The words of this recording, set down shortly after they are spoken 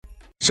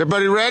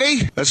everybody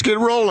ready? Let's get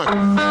rolling.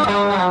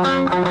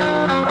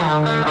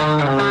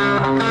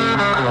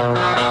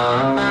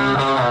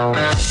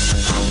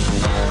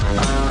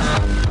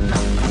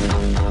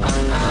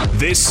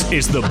 This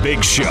is The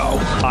Big Show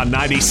on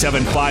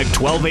 97.5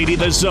 1280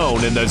 The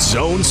Zone and The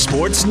Zone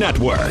Sports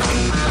Network.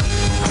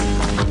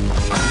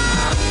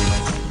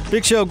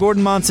 Big Show,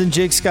 Gordon Monson,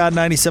 Jake Scott,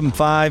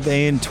 97.5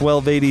 and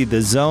 1280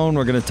 The Zone.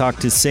 We're going to talk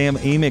to Sam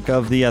Amick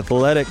of The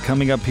Athletic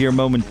coming up here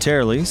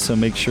momentarily, so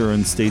make sure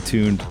and stay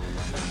tuned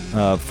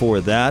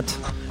for that.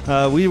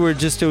 We've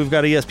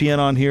got ESPN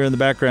on here in the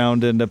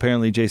background, and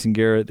apparently Jason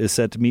Garrett is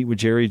set to meet with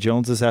Jerry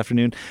Jones this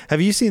afternoon.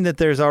 Have you seen that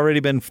there's already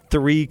been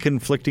 3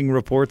 conflicting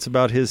reports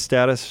about his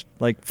status?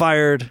 Like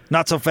fired,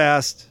 not so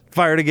fast,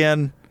 fired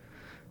again?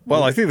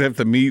 Well, I think they have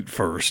to meet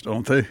first,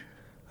 don't they?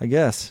 I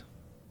guess.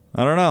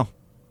 I don't know.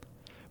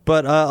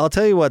 But I'll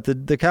tell you what,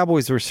 the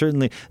Cowboys were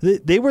certainly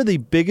they were the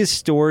biggest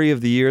story of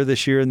the year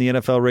this year in the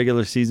NFL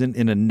regular season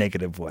in a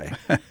negative way.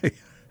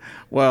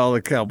 Well,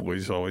 the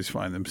Cowboys always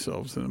find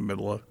themselves in the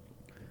middle of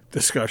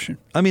discussion.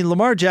 I mean,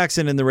 Lamar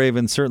Jackson and the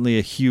Ravens, certainly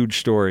a huge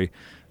story.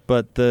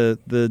 But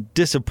the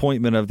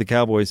disappointment of the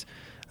Cowboys,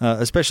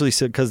 especially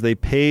because they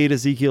paid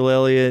Ezekiel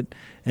Elliott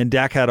and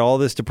Dak had all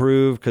this to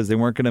prove because they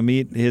weren't going to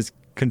meet his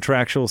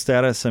contractual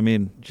status. I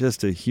mean,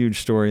 just a huge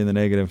story in the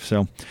negative.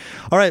 So,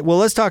 all right, well,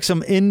 let's talk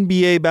some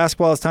NBA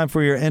basketball. It's time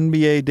for your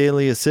NBA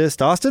Daily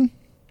Assist. Austin?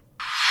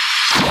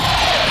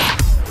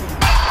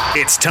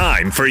 It's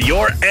time for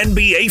your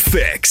NBA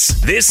fix.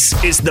 This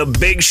is the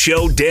Big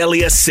Show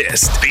Daily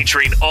Assist,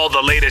 featuring all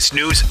the latest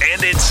news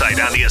and insight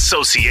on the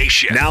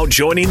association. Now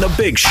joining the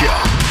Big Show,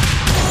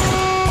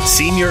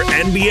 senior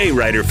NBA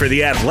writer for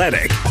The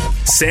Athletic,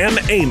 Sam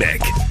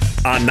Amick,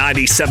 on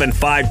 97.5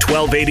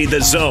 1280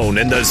 The Zone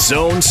and The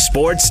Zone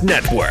Sports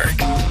Network.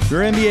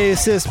 Your NBA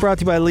Assist brought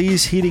to you by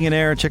Lee's Heating and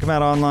Air. Check them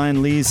out online,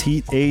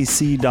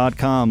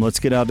 leesheatac.com. Let's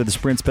get out to the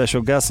Sprint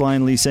Special Guest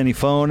Line. Lease any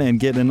phone and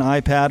get an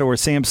iPad or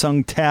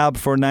Samsung Tab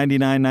for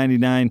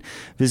 $99.99.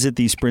 Visit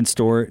the Sprint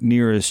store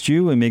nearest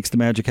you and makes the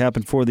magic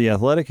happen for The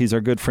Athletic. He's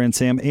our good friend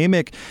Sam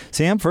Amick.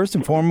 Sam, first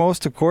and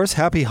foremost, of course,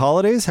 happy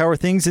holidays. How are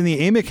things in the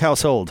Amick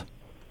household?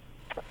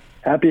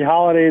 Happy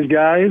holidays,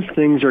 guys.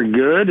 Things are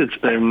good. It's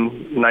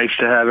been nice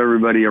to have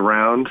everybody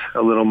around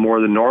a little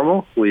more than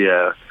normal. We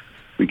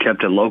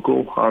kept it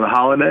local on the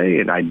holiday,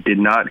 and I did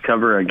not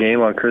cover a game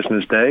on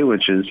Christmas Day,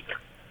 which is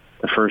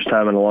the first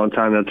time in a long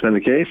time that's been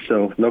the case,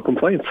 so no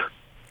complaints.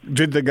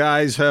 Did the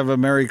guys have a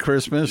Merry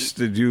Christmas?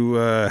 Did you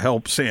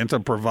help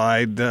Santa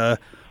provide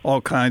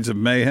all kinds of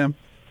mayhem?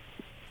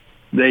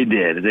 They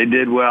did. They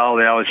did well.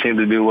 They always seem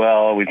to do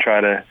well. We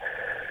try to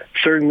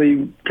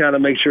certainly kind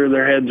of make sure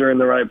their heads are in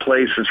the right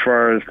place as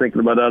far as thinking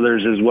about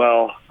others as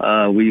well.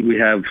 We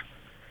have,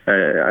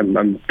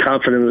 I'm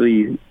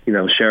confidently,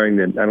 sharing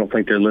that I don't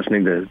think they're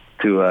listening to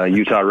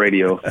Utah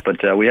radio,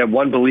 but we have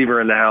one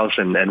believer in the house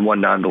and one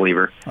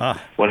non-believer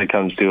when it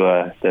comes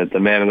to the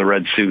man in the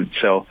red suit.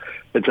 So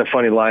it's a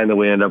funny line that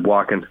we end up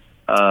walking.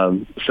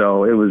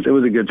 So it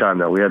was a good time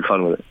though. We had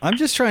fun with it. I'm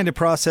just trying to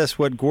process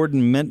what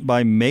Gordon meant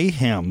by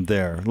mayhem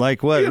there.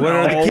 Like what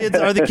are the kids?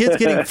 Are the kids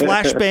getting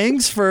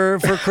flashbangs for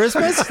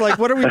Christmas? Like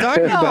what are we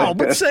talking about? No,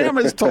 but Sam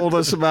has told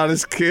us about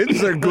his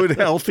kids. They're good,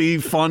 healthy,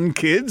 fun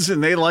kids,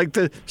 and they like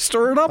to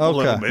stir it up a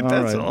little bit.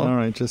 That's all. All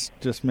right, just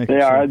making sure.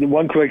 Yeah,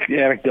 one quick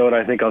anecdote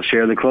I think I'll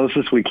share. The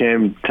closest we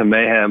came to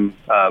mayhem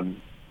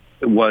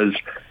was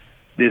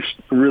this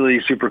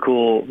really super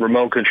cool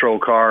remote control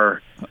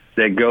car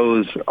that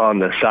goes on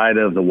the side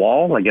of the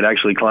wall, like it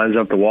actually climbs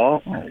up the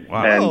wall. Oh,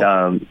 wow.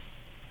 And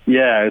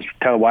it's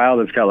kind of wild.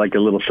 It's got like a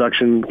little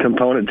suction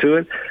component to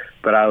it.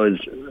 But I was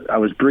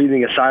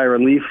breathing a sigh of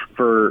relief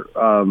for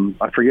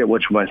I forget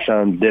which of my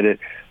sons did it,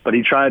 but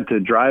he tried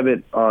to drive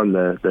it on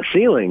the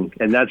ceiling,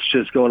 and that's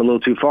just going a little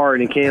too far.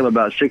 And he came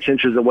about 6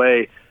 inches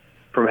away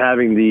from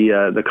having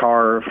the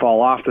car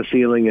fall off the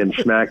ceiling and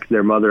smack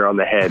their mother on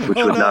the head, which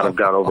would not have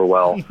gone over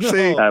well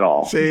at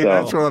all. See,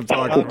 that's what I'm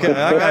talking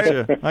about.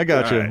 Okay, I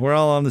got you. We're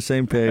all on the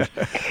same page.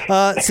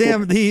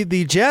 Sam,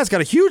 the Jazz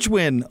got a huge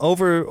win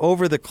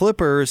over the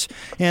Clippers,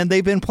 and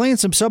they've been playing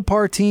some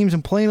subpar teams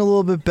and playing a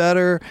little bit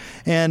better,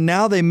 and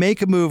now they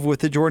make a move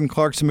with the Jordan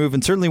Clarkson move,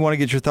 and certainly want to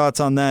get your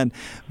thoughts on that.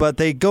 But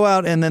they go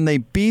out and then they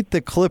beat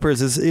the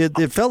Clippers.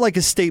 It felt like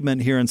a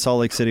statement here in Salt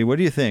Lake City. What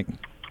do you think?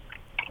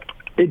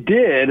 It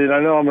did, and I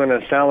know I'm going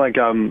to sound like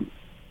I'm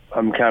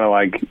kind of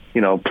like,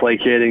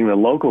 placating the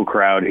local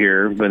crowd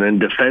here, but in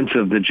defense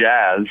of the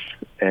Jazz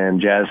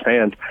and Jazz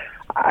fans,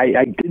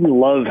 I didn't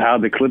love how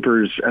the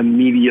Clippers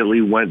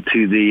immediately went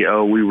to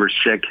the, we were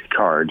sick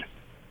card.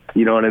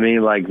 You know what I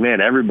mean? Like,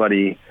 man,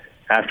 everybody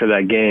after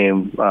that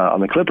game on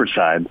the Clippers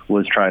side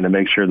was trying to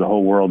make sure the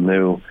whole world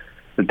knew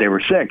that they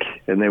were sick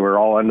and they were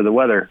all under the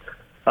weather.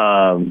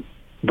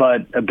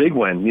 But a big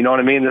win. You know what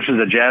I mean? This is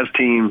a Jazz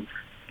team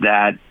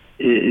that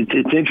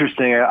it's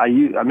interesting.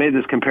 I made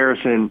this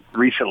comparison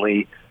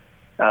recently.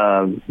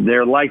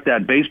 They're like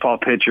that baseball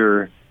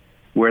pitcher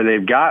where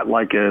they've got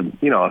like a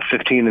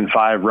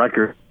 15-5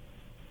 record.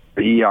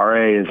 The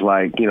ERA is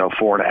like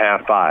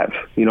 4.5, 5.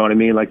 You know what I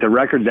mean? Like the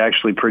record's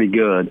actually pretty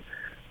good,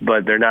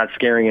 but they're not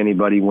scaring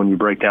anybody when you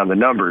break down the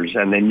numbers.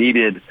 And they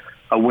needed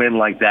a win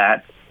like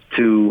that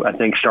to, I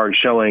think, start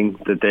showing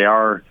that they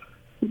are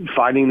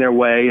finding their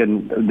way,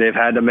 and they've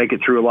had to make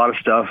it through a lot of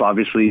stuff.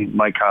 Obviously,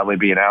 Mike Conley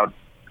being out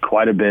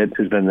quite a bit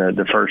has been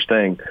the first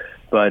thing.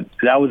 But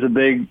that was a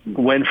big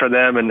win for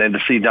them, and then to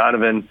see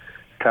Donovan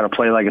kind of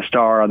play like a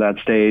star on that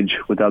stage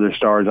with other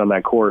stars on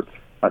that court,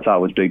 I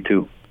thought was big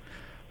too.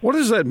 What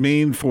does that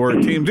mean for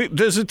a team?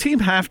 Does a team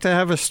have to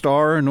have a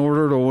star in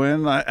order to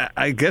win?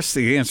 I guess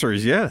the answer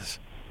is yes.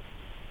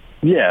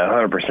 Yeah,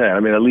 100%. I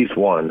mean, at least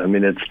one. I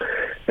mean,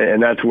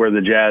 and that's where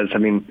the Jazz, I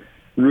mean,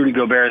 Rudy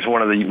Gobert is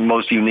one of the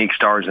most unique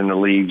stars in the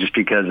league just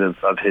because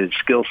of his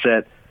skill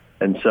set.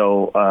 And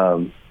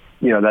so,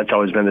 that's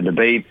always been the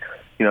debate.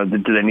 Do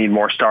they need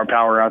more star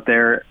power out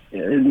there?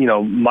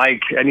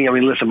 Mike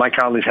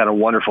Conley's had a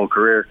wonderful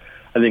career.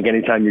 I think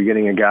anytime you're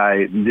getting a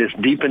guy this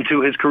deep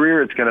into his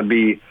career, it's going to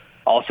be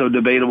also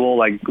debatable,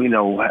 like,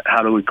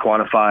 how do we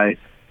quantify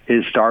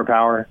his star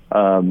power?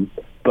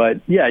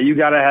 But, yeah, you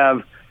got to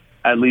have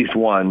at least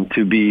one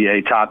to be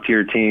a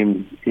top-tier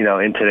team,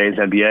 in today's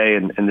NBA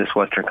and in this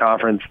Western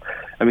Conference.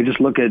 I mean, just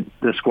look at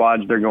the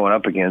squads they're going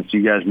up against.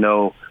 You guys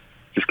know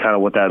just kind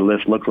of what that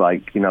list looks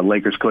like.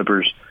 Lakers,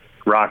 Clippers,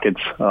 Rockets,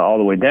 all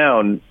the way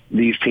down.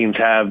 These teams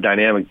have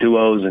dynamic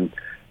duos and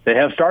they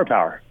have star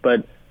power.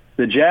 But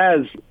the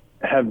Jazz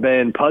have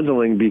been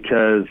puzzling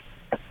because,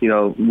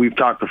 we've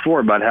talked before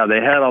about how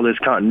they had all this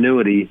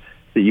continuity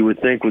that you would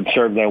think would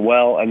serve them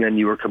well, and then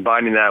you were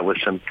combining that with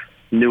some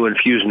new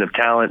infusion of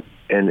talent.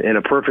 And in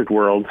a perfect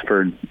world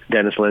for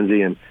Dennis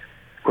Lindsey and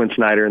Quinn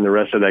Snyder and the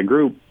rest of that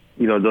group,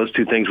 those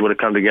two things would have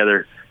come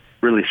together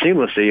really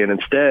seamlessly. And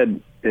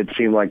instead, it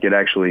seemed like it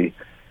actually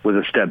was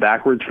a step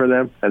backwards for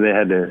them, and they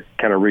had to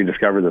kind of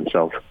rediscover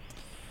themselves.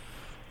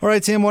 All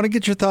right, Sam, I want to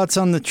get your thoughts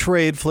on the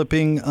trade,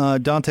 flipping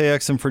Dante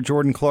Exum for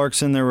Jordan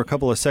Clarkson. There were a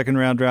couple of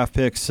second-round draft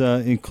picks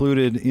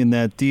included in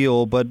that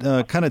deal, but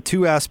kind of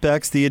two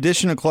aspects, the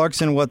addition of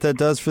Clarkson, what that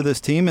does for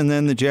this team, and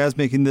then the Jazz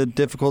making the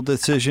difficult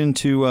decision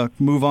to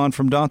move on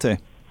from Dante.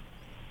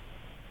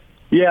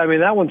 Yeah, I mean,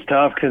 that one's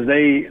tough because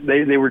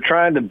they were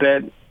trying to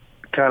bet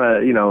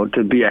kind of,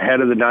 to be ahead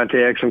of the Dante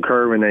Exum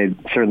curve, and they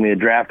certainly had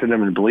drafted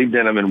him and believed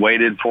in him and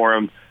waited for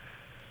him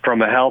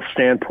from a health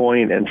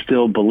standpoint and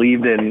still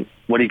believed in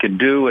what he could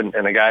do, and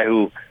a guy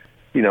who,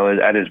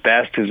 at his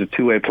best is a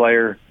two-way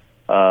player,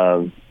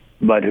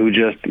 but who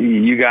just,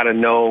 you got to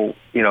know,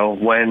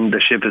 when the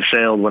ship has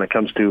sailed when it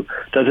comes to,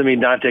 doesn't mean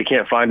Dante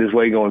can't find his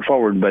way going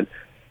forward, but,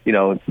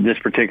 this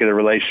particular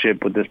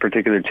relationship with this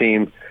particular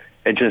team,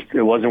 it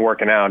wasn't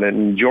working out.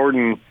 And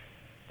Jordan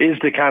is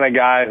the kind of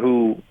guy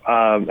who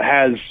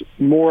has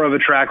more of a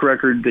track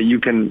record that you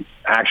can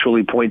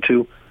actually point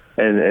to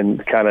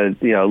and kind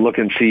of, look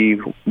and see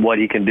what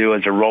he can do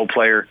as a role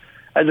player,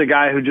 as a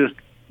guy who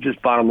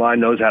just bottom line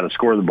knows how to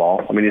score the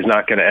ball. I mean, he's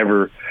not going to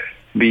ever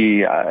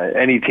be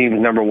any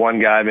team's number one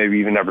guy, maybe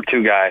even number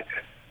two guy,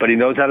 but he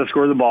knows how to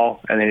score the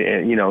ball, and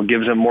it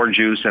gives him more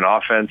juice, and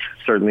offense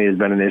certainly has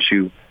been an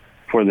issue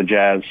for the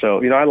Jazz.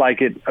 So, I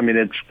like it. I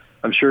mean,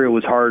 I'm sure it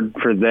was hard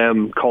for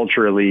them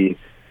culturally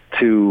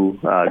to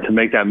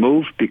make that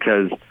move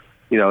because,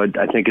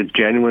 I think it's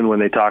genuine when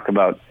they talk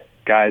about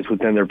guys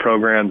within their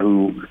program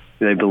who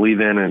they believe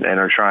in and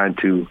are trying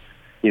to,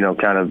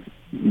 kind of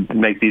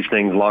make these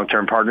things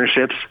long-term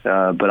partnerships.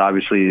 But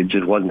obviously it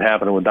just wasn't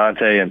happening with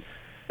Dante.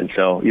 And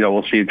so,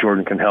 we'll see if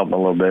Jordan can help him a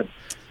little bit.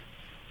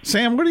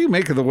 Sam, what do you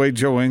make of the way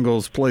Joe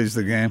Ingles plays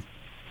the game?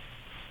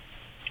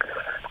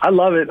 I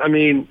love it. I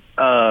mean,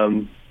 I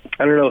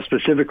don't know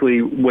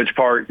specifically which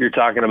part you're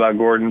talking about,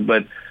 Gordon,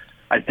 but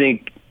I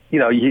think,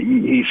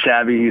 he's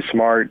savvy, he's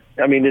smart.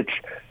 I mean,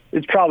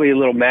 it's probably a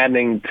little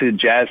maddening to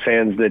Jazz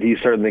fans that he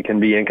certainly can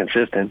be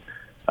inconsistent.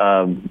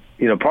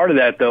 Part of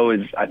that, though,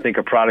 is I think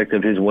a product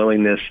of his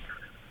willingness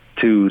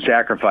to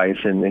sacrifice,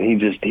 and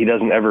he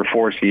doesn't ever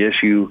force the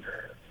issue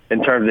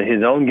in terms of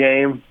his own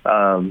game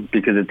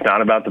because it's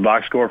not about the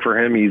box score for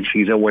him.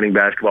 He's a winning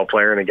basketball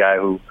player and a guy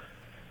who,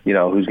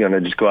 who's going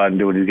to just go out and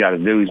do what he's got to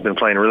do. He's been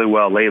playing really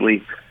well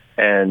lately,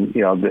 and,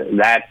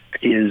 that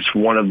is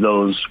one of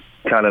those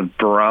kind of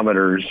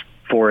barometers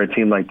for a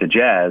team like the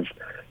Jazz.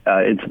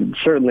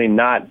 It's certainly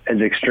not as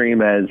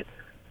extreme as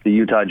the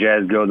Utah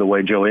Jazz go the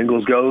way Joe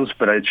Ingles goes,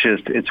 but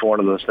it's one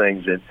of those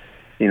things that,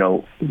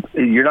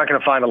 you're not going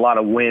to find a lot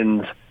of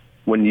wins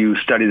when you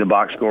study the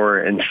box score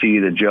and see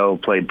that Joe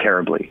played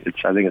terribly.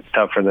 I think it's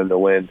tough for them to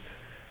win,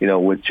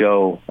 with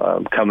Joe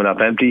coming up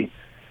empty.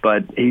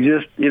 But he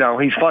just,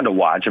 he's fun to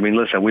watch. I mean,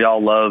 listen, we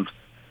all love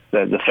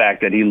the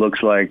fact that he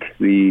looks like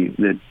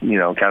the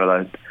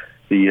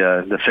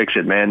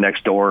fix-it man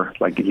next door,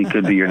 like he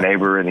could be your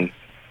neighbor, and he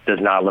does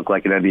not look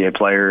like an NBA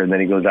player. And then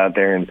he goes out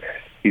there and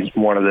he's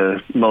one of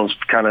the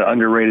most kind of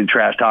underrated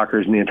trash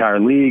talkers in the entire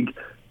league.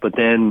 But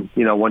then,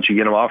 once you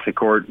get him off the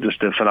court,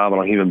 just a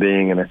phenomenal human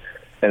being and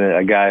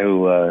a guy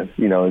who,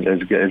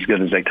 is as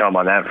good as they come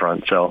on that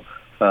front. So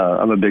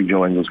I'm a big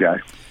Joe Ingles guy.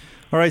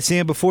 All right,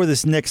 Sam, before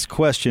this next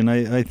question,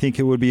 I think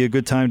it would be a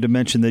good time to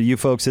mention that you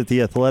folks at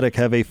The Athletic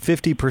have a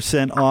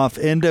 50% off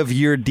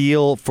end-of-year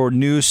deal for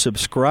new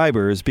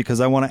subscribers, because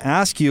I want to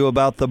ask you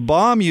about the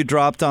bomb you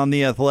dropped on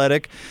The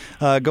Athletic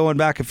going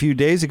back a few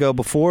days ago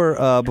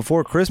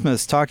before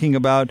Christmas, talking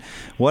about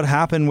what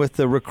happened with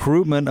the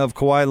recruitment of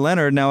Kawhi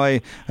Leonard. Now,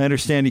 I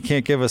understand you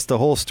can't give us the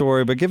whole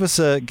story, but give us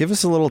a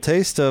little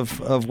taste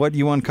of what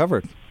you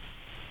uncovered.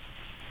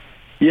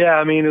 Yeah,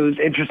 I mean, it was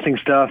interesting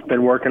stuff.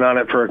 Been working on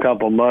it for a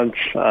couple months.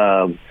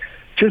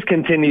 Just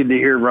continued to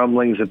hear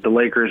rumblings that the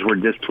Lakers were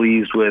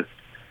displeased with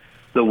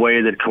the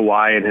way that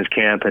Kawhi and his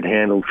camp had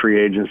handled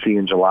free agency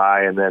in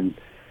July. And then,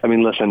 I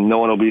mean, listen, no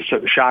one will be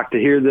so shocked to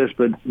hear this,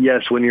 but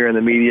yes, when you're in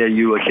the media,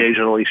 you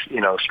occasionally,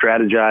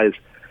 strategize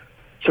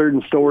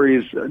certain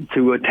stories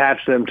to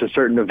attach them to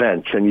certain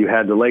events. And you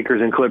had the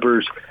Lakers and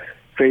Clippers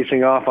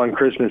facing off on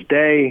Christmas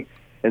Day.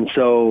 And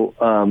so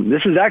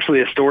this is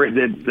actually a story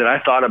that I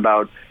thought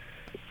about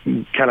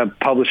kind of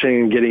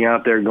publishing and getting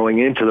out there going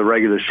into the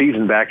regular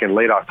season back in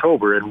late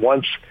October. And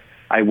once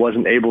I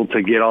wasn't able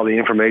to get all the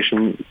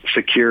information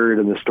secured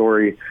and the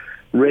story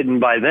written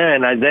by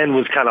then, I then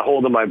was kind of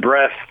holding my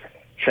breath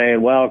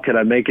saying, well, could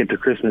I make it to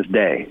Christmas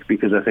Day?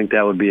 Because I think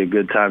that would be a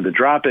good time to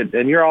drop it.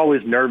 And you're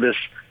always nervous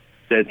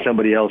that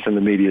somebody else in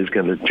the media is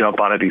going to jump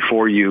on it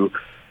before you.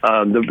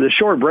 The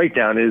short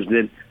breakdown is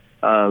that,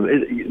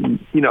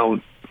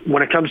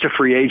 when it comes to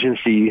free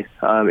agency,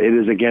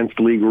 it is against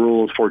league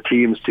rules for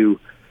teams to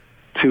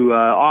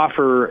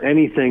offer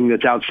anything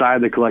that's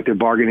outside the collective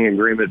bargaining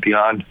agreement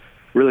beyond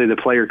really the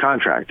player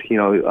contract.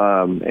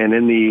 And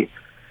in the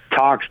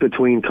talks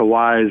between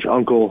Kawhi's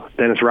uncle,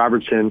 Dennis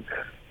Robertson,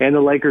 and the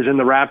Lakers and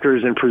the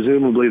Raptors and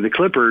presumably the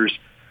Clippers,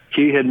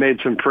 he had made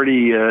some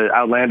pretty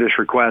outlandish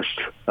requests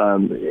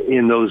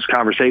in those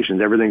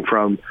conversations, everything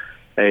from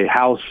a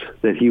house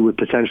that he would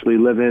potentially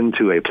live in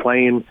to a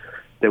plane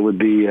that would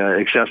be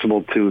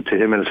accessible to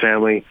him and his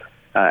family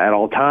at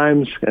all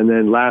times. And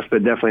then last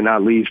but definitely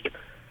not least,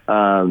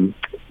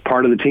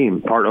 part of the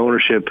team, part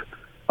ownership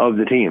of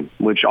the team,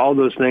 which all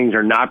those things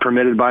are not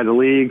permitted by the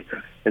league.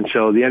 And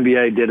so the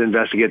NBA did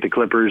investigate the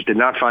Clippers, did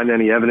not find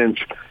any evidence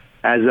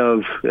as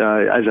of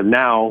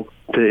now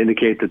to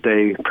indicate that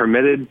they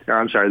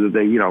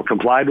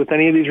complied with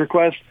any of these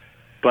requests.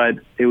 But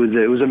it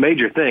was a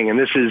major thing. And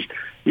this is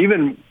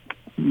even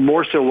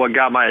more so what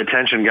got my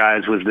attention,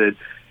 guys, was that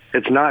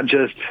it's not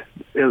just,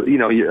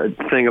 a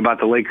thing about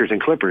the Lakers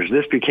and Clippers.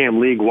 This became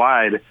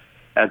league-wide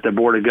at the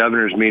Board of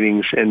Governors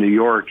meetings in New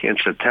York in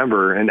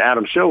September. And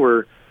Adam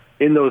Silver,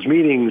 in those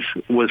meetings,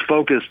 was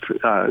focused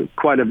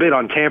quite a bit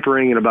on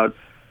tampering and about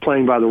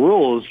playing by the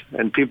rules.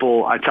 And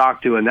people I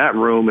talked to in that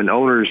room and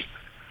owners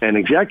and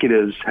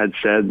executives had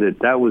said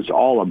that was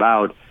all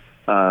about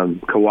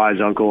Kawhi's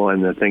uncle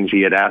and the things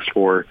he had asked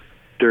for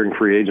during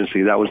free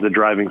agency. That was the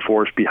driving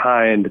force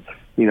behind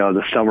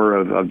the summer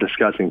of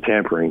discussing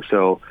tampering.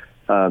 So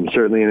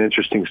certainly an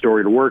interesting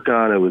story to work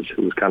on. It was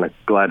kind of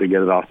glad to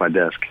get it off my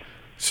desk.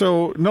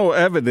 So no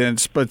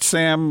evidence, but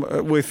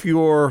Sam, with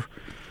your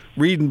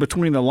reading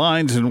between the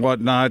lines and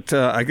whatnot,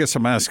 I guess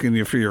I'm asking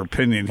you for your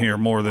opinion here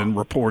more than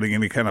reporting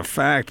any kind of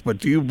fact, but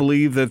do you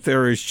believe that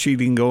there is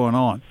cheating going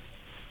on?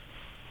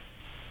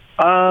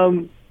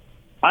 I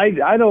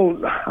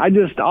don't.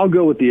 I'll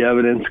go with the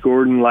evidence,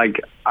 Gordon.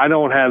 I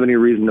don't have any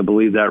reason to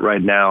believe that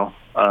right now.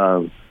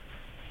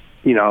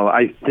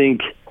 I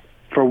think,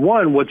 for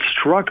one, what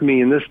struck me,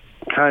 and this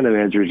kind of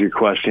answers your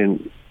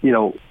question,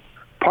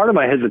 part of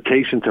my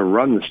hesitation to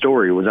run the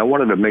story was I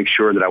wanted to make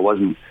sure that I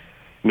wasn't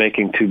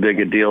making too big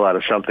a deal out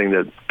of something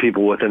that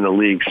people within the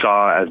league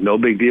saw as no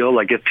big deal.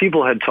 Like if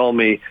people had told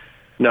me,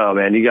 no,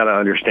 man, you got to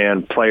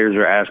understand players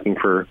are asking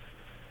for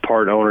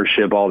part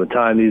ownership all the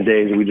time these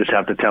days, and we just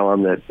have to tell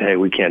them that, hey,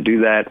 we can't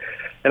do that.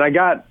 And I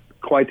got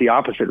quite the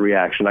opposite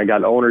reaction. I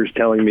got owners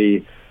telling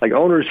me,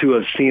 owners who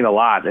have seen a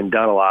lot and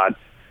done a lot,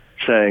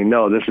 saying,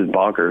 no, this is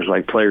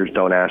bonkers. Players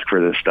don't ask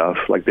for this stuff.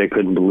 They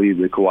couldn't believe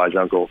that Kawhi's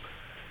uncle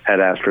had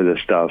asked for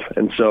this stuff.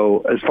 And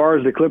so as far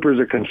as the Clippers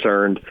are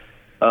concerned,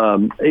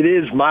 it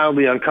is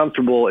mildly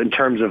uncomfortable in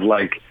terms of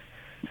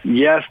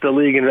yes, the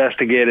league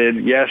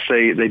investigated. Yes,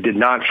 they did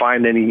not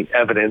find any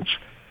evidence.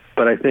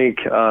 But I think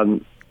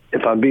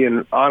if I'm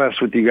being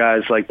honest with you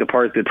guys, the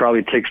part that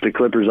probably ticks the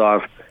Clippers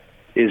off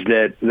is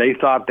that they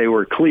thought they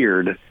were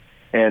cleared.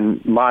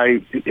 And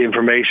my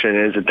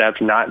information is that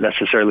that's not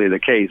necessarily the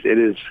case. It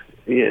is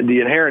the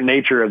inherent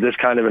nature of this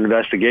kind of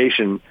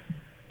investigation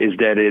is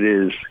that it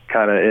is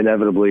kind of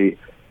inevitably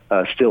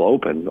still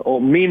open,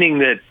 meaning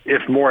that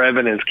if more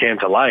evidence came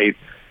to light,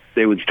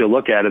 they would still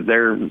look at it.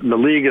 The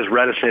league is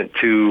reticent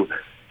to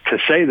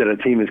say that a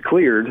team is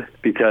cleared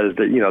because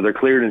they're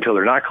cleared until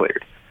they're not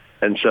cleared.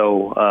 And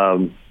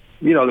so,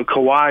 the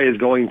Kawhi is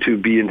going to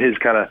be in his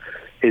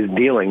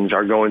dealings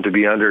are going to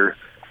be under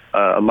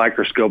a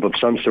microscope of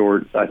some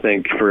sort, I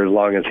think, for as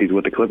long as he's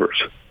with the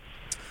Clippers.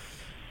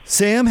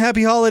 Sam,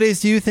 happy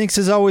holidays to you. Thanks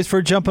as always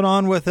for jumping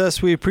on with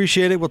us. We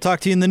appreciate it. We'll talk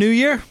to you in the new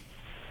year.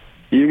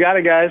 You got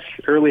it, guys.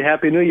 Early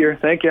Happy New Year.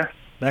 Thank you.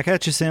 Back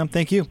at you, Sam.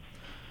 Thank you.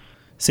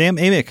 Sam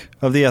Amick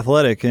of The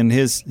Athletic, and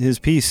his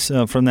piece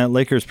from that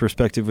Lakers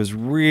perspective was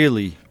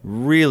really,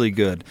 really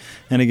good.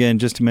 And again,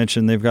 just to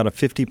mention, they've got a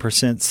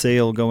 50%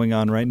 sale going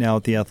on right now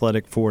at The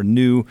Athletic for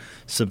new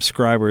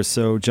subscribers.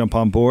 So jump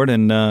on board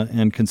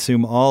and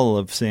consume all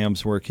of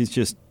Sam's work. He's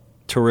just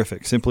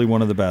terrific, simply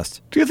one of the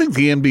best. Do you think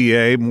the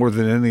NBA, more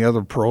than any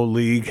other pro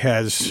league,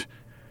 has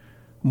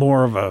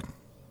more of a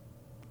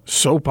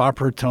soap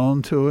opera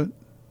tone to it?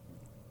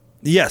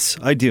 Yes,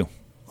 I do.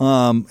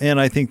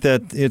 And I think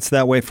that it's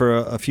that way for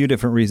a few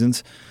different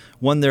reasons.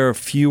 One, there are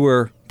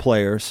fewer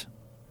players,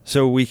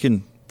 so we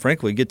can,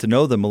 frankly, get to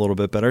know them a little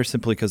bit better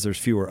simply because there's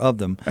fewer of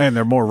them. And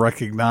they're more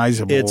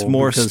recognizable. It's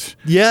more, because,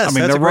 yes,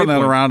 they're running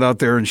point. around out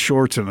there in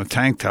shorts and a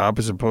tank top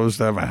as opposed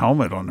to have a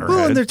helmet on their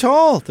head. And they're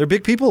tall. They're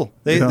big people.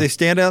 They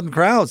stand out in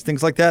crowds,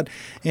 things like that.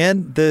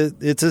 And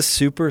it's a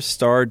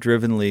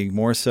superstar-driven league,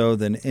 more so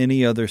than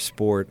any other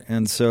sport.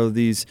 And so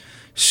these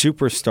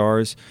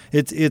superstars,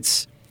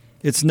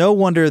 it's no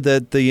wonder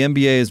that the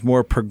NBA is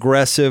more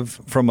progressive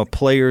from a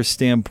player's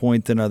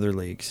standpoint than other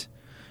leagues,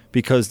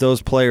 because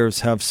those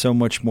players have so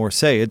much more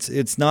say.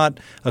 It's not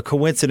a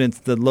coincidence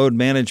that load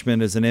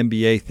management is an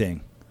NBA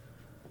thing,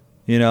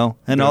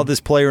 and all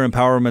this player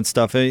empowerment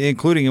stuff,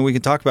 including, and we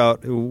can talk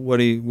about what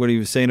he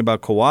was saying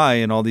about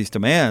Kawhi and all these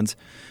demands,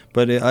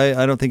 but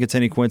I don't think it's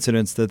any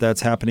coincidence that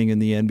that's happening in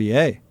the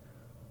NBA.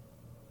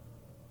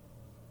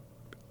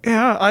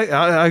 Yeah,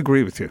 I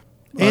agree with you.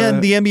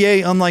 And the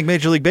NBA, unlike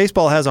Major League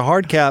Baseball, has a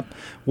hard cap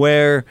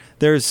where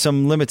there's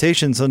some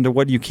limitations under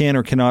what you can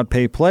or cannot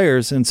pay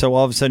players. And so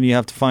all of a sudden you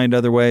have to find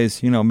other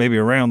ways, maybe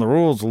around the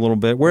rules a little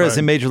bit. Whereas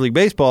in Major League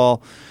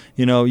Baseball,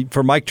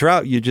 for Mike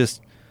Trout, you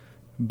just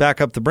back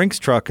up the Brinks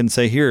truck and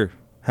say, here,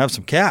 have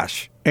some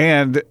cash.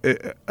 And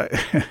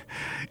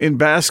in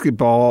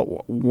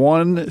basketball,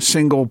 one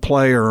single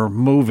player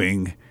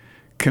moving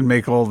can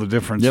make all the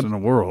difference in the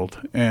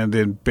world. And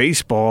in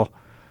baseball,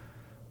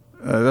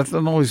 that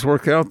doesn't always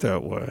work out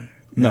that way.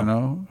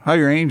 No. How are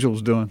your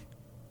Angels doing?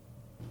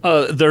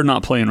 They're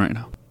not playing right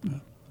now.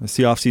 It's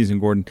the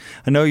offseason, Gordon.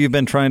 I know you've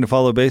been trying to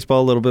follow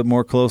baseball a little bit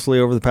more closely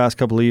over the past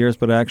couple of years,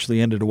 but it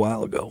actually ended a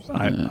while ago.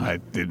 I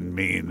didn't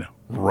mean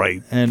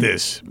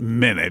this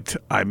minute.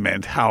 I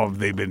meant how have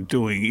they been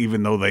doing,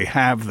 even though they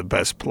have the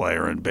best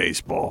player in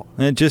baseball.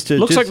 And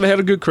looks like they had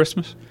a good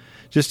Christmas.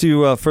 Just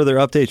to further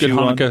update good you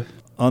Hanukkah.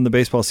 On the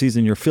baseball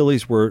season, your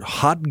Phillies were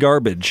hot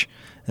garbage,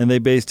 and they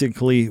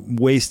basically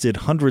wasted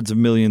hundreds of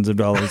millions of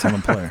dollars on a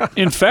player.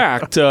 In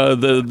fact,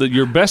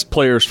 your best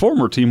player's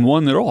former team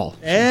won it all.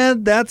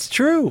 And that's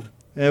true.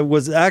 It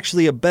was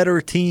actually a better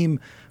team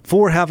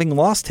for having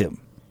lost him.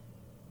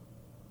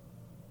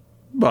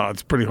 Well,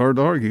 it's pretty hard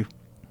to argue.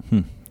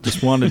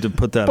 Just wanted to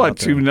put that out But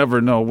there. you never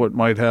know what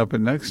might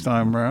happen next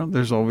time around.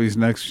 There's always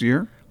next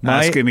year.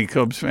 Ask any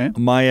Cubs fan.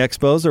 My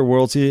Expos are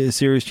World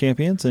Series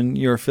champions, and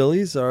your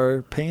Phillies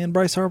are paying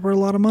Bryce Harper a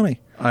lot of money.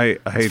 I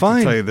hate to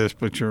tell you this,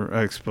 but your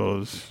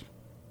Expos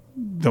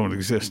don't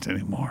exist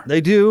anymore.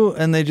 They do,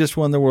 and they just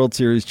won the World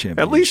Series championship.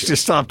 At least you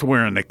stopped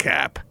wearing the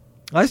cap.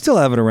 I still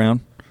have it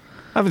around.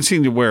 I haven't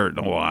seen you wear it in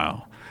a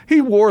while.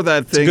 He wore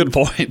that thing. That's a good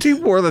point. He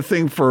wore the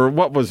thing for,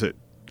 what was it?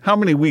 How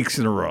many weeks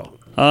in a row?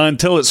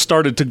 Until it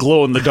started to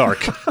glow in the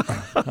dark.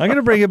 I'm going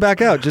to bring it back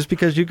out just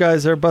because you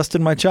guys are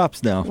busting my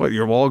chops now. What,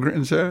 your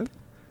Walgreens ad?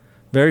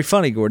 Very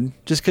funny, Gordon.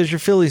 Just because your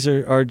Phillies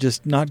are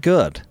just not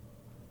good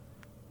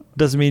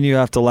doesn't mean you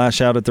have to lash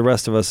out at the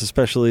rest of us,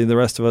 especially the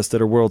rest of us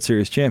that are World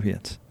Series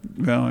champions.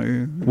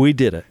 No, we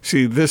did it.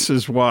 See, this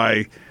is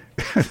why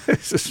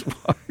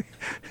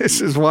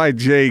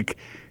Jake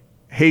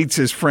hates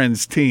his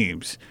friends'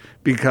 teams,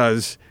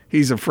 because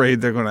he's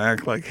afraid they're going to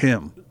act like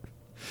him.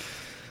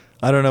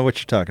 I don't know what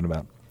you're talking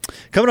about.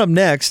 Coming up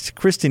next,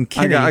 Kristen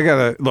Kenney. I got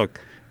to look.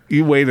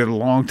 You waited a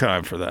long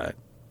time for that.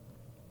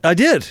 I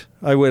did.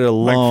 I waited a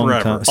long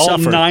time. All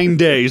 9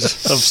 days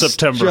of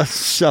September. Just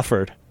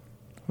suffered.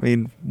 I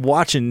mean,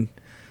 watching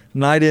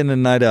night in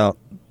and night out.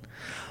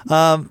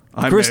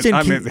 Kristen,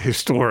 I meant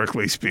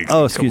historically speaking.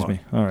 Oh, excuse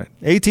me. All right.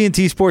 AT&T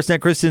Sportsnet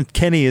Kristen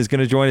Kenney is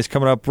going to join us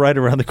coming up right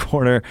around the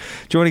corner.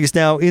 Joining us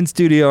now in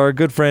studio, our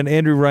good friend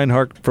Andrew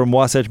Reinhardt from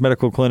Wasatch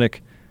Medical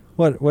Clinic.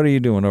 What are you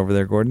doing over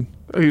there, Gordon?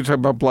 You're talking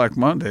about Black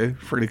Monday.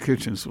 Freddie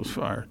Kitchens was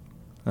fired.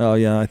 Oh,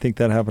 yeah. I think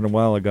that happened a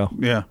while ago.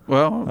 Yeah.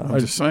 Well, I'm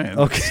just saying.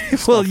 Okay.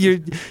 Well,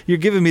 you're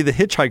giving me the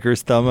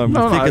hitchhiker's thumb. I'm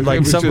thinking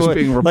like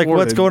something like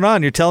what's going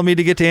on? You're telling me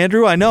to get to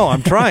Andrew? I know.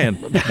 I'm trying.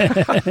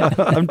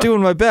 I'm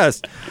doing my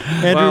best.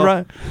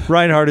 Andrew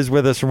Reinhardt is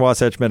with us from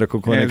Wasatch Medical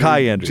Clinic.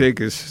 Hi, Andrew.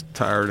 Jake is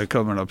tired of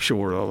coming up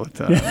short all the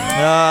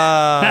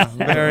time.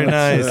 Very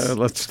nice.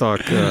 Let's talk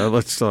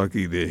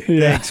ED.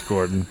 Thanks,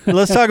 Gordon.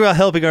 Let's talk about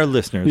helping our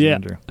listeners,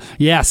 Andrew.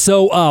 Yeah.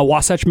 So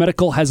Wasatch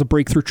Medical has a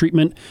breakthrough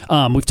treatment.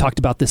 We've talked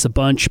about this a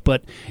bunch,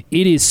 but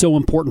it is so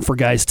important for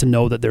guys to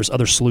know that there's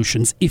other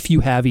solutions if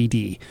you have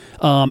ED.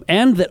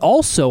 And that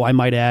also, I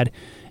might add,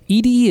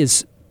 ED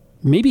is,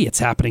 maybe it's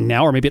happening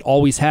now or maybe it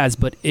always has,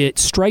 but it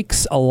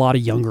strikes a lot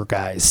of younger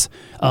guys.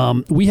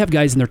 We have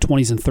guys in their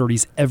 20s and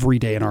 30s every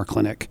day in our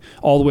clinic,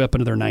 all the way up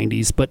into their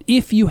 90s. But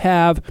if you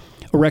have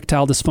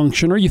erectile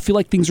dysfunction, or you feel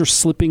like things are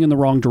slipping in the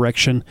wrong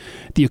direction,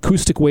 the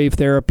acoustic wave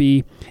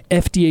therapy,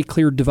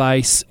 FDA-cleared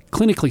device,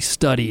 clinically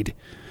studied,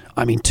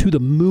 to the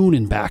moon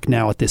and back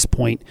now at this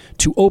point,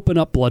 to open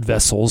up blood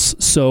vessels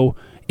so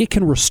it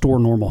can restore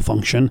normal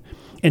function.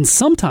 And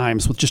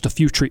sometimes with just a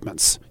few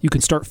treatments, you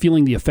can start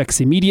feeling the effects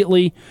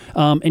immediately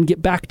and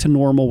get back to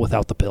normal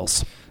without the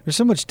pills. There's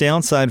so much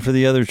downside for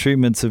the other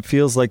treatments. It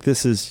feels like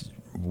this is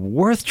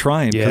worth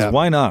trying, because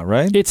why not,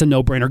 right? It's a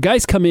no-brainer.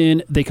 Guys come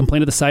in, they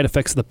complain of the side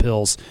effects of the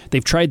pills.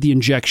 They've tried the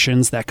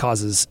injections. That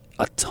causes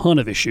a ton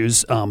of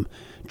issues,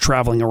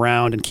 traveling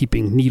around and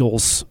keeping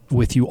needles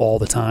with you all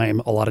the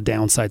time. A lot of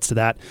downsides to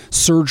that.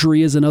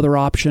 Surgery is another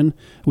option,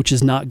 which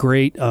is not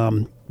great.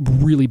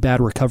 Really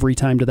bad recovery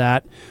time to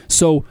that.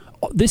 So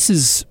this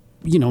is,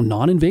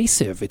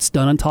 non-invasive. It's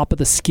done on top of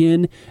the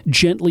skin,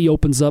 gently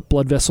opens up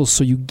blood vessels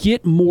so you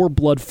get more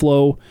blood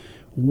flow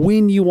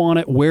when you want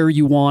it, where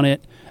you want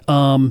it.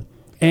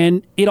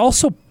 And it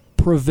also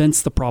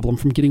prevents the problem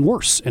from getting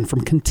worse and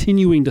from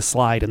continuing to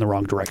slide in the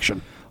wrong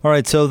direction. All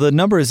right, so the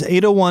number is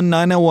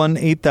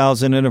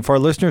 801-901-8000, and if our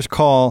listeners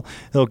call,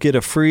 they'll get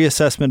a free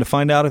assessment to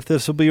find out if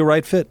this will be a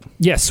right fit.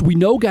 Yes, we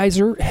know guys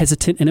are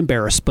hesitant and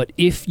embarrassed, but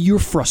if you're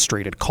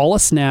frustrated, call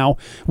us now.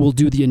 We'll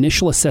do the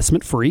initial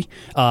assessment free.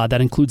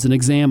 That includes an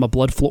exam, a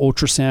blood flow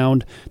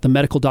ultrasound. The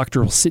medical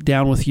doctor will sit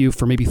down with you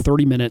for maybe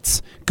 30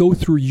 minutes, go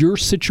through your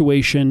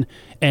situation,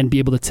 and be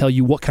able to tell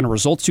you what kind of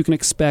results you can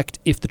expect,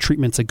 if the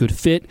treatment's a good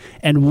fit,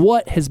 and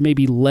what has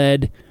maybe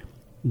led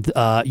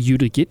you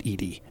to get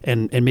ED,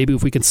 and maybe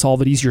if we can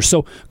solve it easier.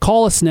 So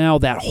call us now.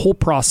 That whole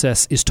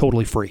process is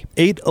totally free.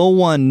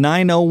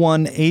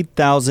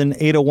 801-901-8000,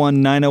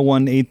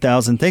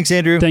 801-901-8000. Thanks,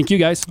 Andrew. Thank you,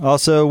 guys.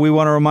 Also, we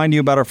want to remind you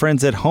about our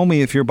friends at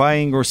Homey. If you're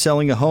buying or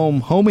selling a home,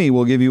 Homey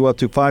will give you up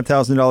to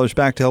 $5,000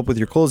 back to help with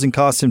your closing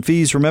costs and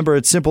fees. Remember,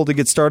 it's simple to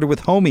get started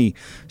with Homey.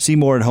 See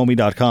more at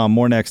homey.com.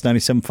 More next,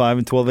 97.5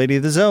 and 1280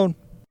 The Zone.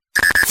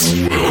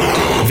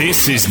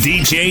 This is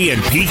DJ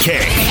and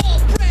PK.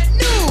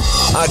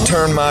 I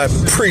turn my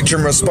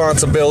preaching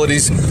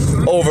responsibilities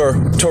over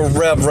to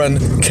Reverend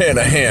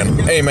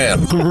Kinahan.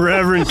 Amen.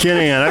 Reverend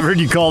Kinahan. I've heard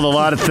you called a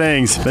lot of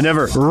things, but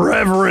never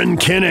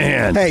Reverend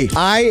Kinahan. Hey,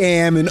 I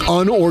am an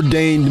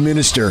unordained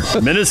minister.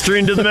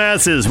 Ministering to the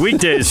masses,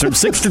 weekdays from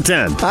 6 to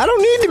 10. I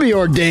don't need to be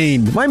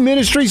ordained. My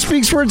ministry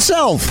speaks for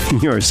itself.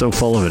 You are so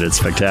full of it. It's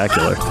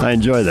spectacular. I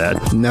enjoy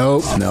that.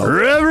 No.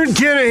 Reverend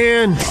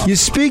Kinahan. You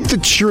speak the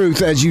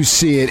truth as you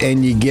see it,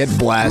 and you get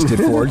blasted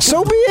for it.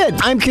 So be it.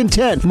 I'm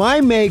content.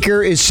 My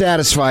maker is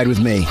satisfied with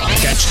me.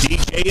 Catch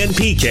DJ and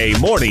PK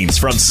mornings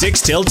from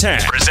 6 till 10.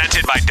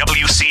 Presented by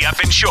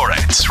WCF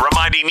Insurance.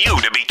 Reminding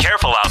you to be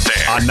careful out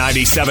there. On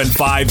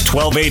 97.5,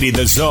 1280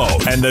 The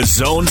Zone and The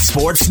Zone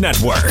Sports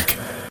Network.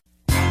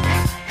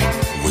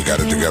 We got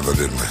it together,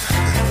 didn't we?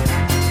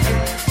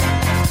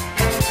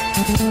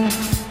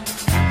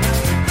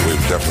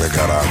 We've definitely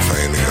got our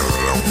thing together,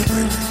 don't we,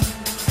 baby?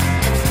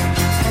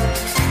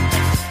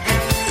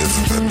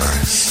 Isn't that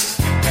nice?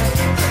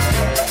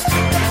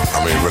 I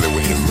mean, really,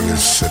 when you really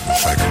sit and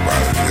think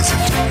about it, isn't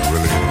it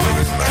really,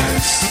 really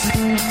nice?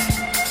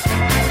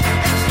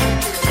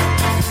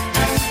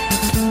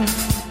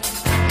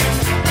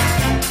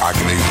 I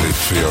can easily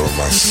feel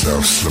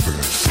myself slipping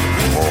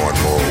more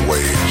and more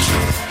waves.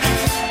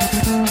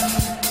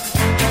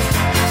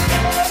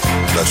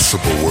 That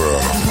super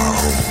world of my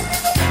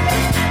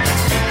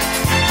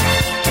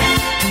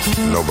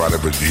own. Nobody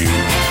but you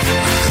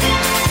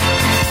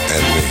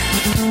and me.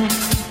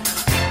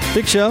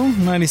 Big Show,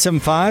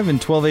 97.5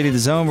 and 1280 The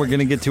Zone. We're going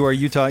to get to our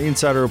Utah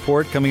Insider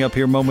Report coming up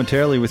here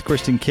momentarily with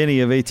Kristen Kenney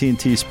of AT&T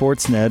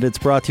Sportsnet. It's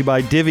brought to you by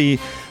Divvy,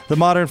 the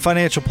modern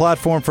financial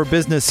platform for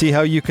business. See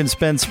how you can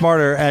spend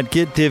smarter at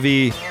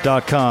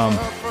getdivvy.com.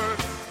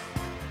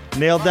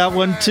 Nailed that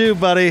one too,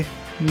 buddy.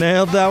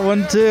 Nailed that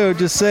one too.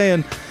 Just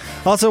saying.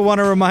 Also want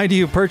to remind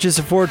you, purchase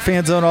a Ford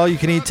Fan Zone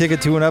all-you-can-eat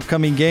ticket to an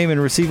upcoming game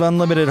and receive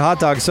unlimited hot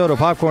dog, soda,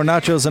 popcorn,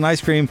 nachos, and ice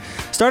cream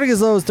starting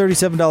as low as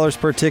 $37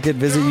 per ticket.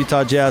 Visit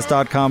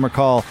UtahJazz.com or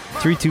call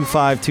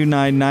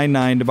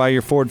 325-2999 to buy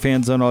your Ford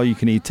Fan Zone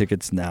all-you-can-eat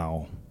tickets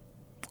now.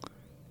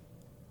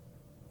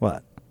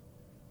 What?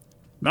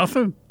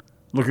 Nothing.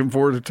 Looking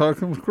forward to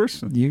talking with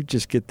Kristen. You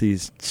just get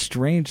these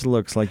strange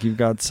looks like you've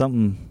got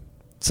something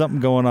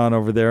going on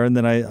over there, and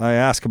then I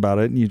ask about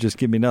it, and you just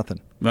give me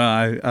nothing.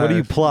 No, what are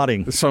you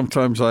plotting?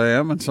 Sometimes I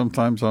am, and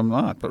sometimes I'm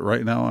not. But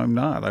right now I'm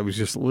not. I was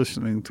just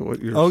listening to what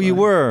you're saying. Oh, you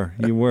were.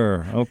 You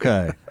were.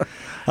 Okay.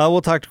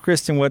 We'll talk to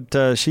Kristen what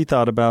she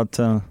thought about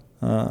the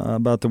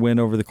win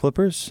over the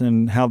Clippers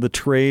and how the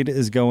trade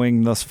is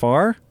going thus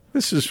far.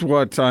 This is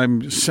what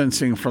I'm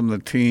sensing from the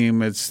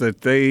team. It's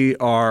that they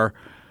are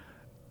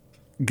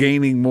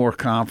gaining more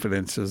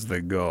confidence as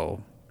they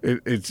go.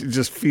 It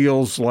just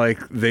feels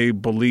like they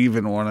believe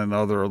in one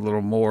another a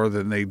little more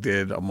than they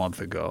did a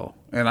month ago.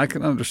 And I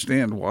can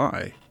understand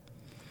why.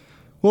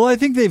 Well, I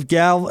think they've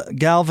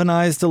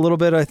galvanized a little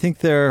bit. I think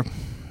they're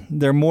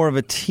more of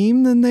a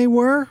team than they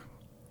were.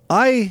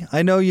 I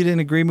know you didn't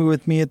agree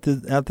with me at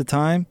the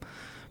time,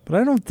 but But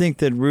I don't think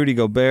that Rudy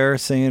Gobert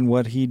saying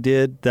what he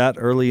did that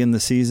early in the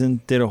season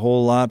did a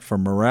whole lot for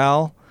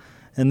morale.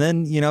 And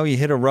then, you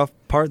hit a rough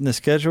part in the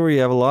schedule where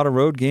you have a lot of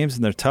road games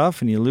and they're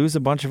tough and you lose a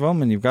bunch of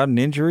them and you've got an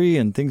injury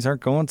and things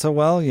aren't going so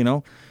well,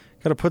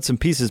 got to put some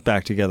pieces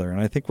back together.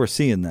 And I think we're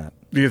seeing that.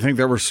 Do you think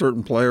there were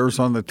certain players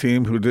on the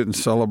team who didn't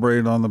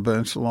celebrate on the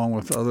bench along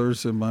with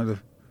others that might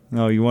have?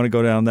 No, you want to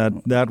go down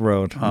that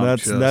road.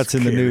 That's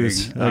in the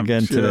news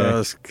again today.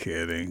 Just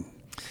kidding.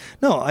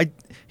 No,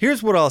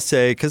 here's what I'll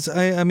say, because,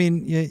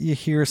 you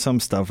hear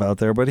some stuff out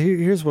there, but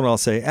here's what I'll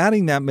say.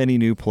 Adding that many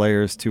new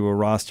players to a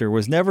roster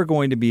was never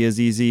going to be as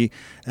easy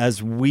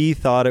as we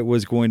thought it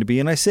was going to be.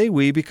 And I say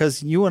we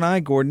because you and I,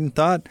 Gordon,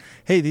 thought,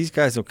 hey, these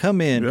guys will come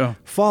in,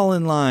 fall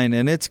in line,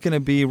 and it's going to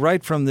be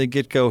right from the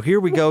get-go. Here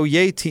we go,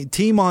 yay,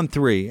 team on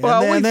 3.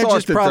 Well, and we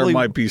thought that there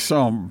might be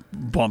some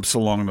bumps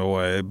along the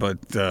way, but,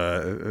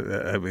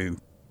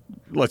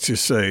 let's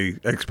just say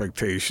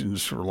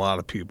expectations for a lot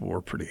of people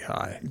were pretty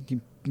high.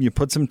 You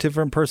put some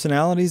different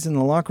personalities in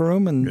the locker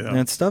room,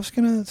 and stuff's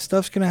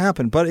gonna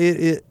happen. But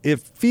it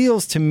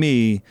feels to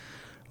me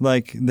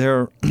like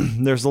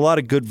there's a lot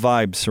of good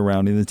vibes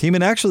surrounding the team.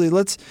 And actually,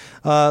 let's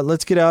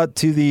get out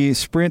to the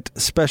Sprint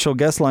special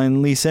guest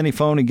line. Lease any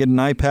phone and get an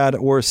iPad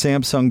or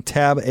Samsung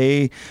Tab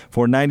A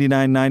for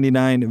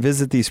 $99.99.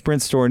 Visit the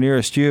Sprint store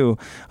nearest you.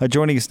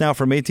 Joining us now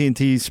from AT&T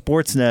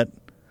Sportsnet,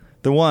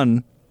 the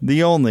one,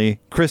 the only,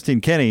 Kristen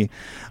Kenney.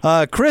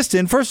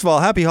 Kristen, first of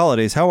all, happy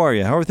holidays. How are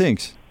you? How are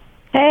things?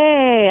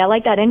 Hey, I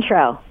like that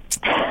intro.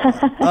 Good.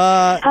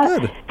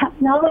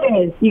 Happy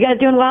holidays. You guys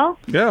doing well?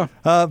 Yeah.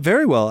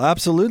 Very well,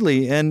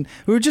 absolutely. And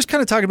we were just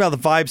kind of talking about the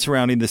vibe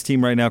surrounding this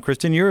team right now.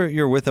 Kristen,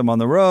 you're with them on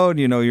the road.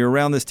 You're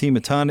around this team a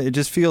ton. It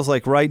just feels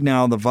like right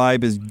now the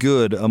vibe is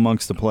good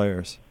amongst the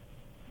players.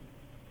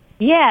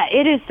 Yeah,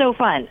 it is so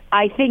fun.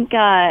 I think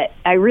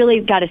I really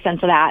got a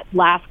sense of that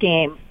last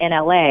game in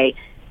L.A.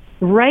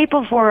 Right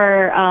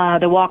before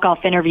the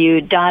walk-off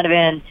interview,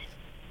 Donovan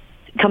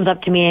comes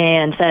up to me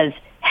and says,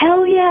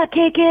 "Hell yeah,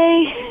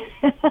 KK."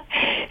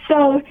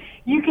 So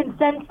you can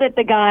sense that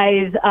the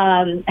guys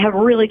have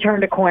really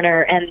turned a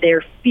corner and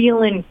they're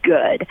feeling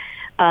good.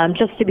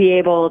 Just to be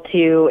able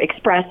to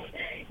express,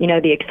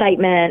 the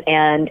excitement,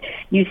 and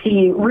you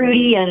see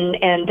Rudy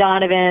and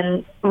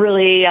Donovan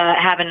really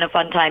having a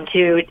fun time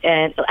too.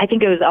 And I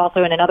think it was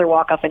also in another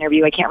walk-off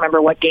interview. I can't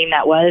remember what game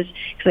that was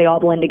because they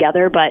all blend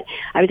together. But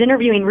I was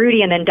interviewing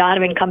Rudy, and then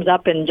Donovan comes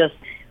up and just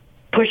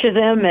pushes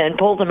him and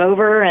pulls him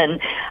over.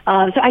 And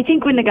so I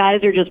think when the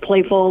guys are just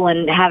playful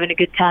and having a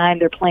good time,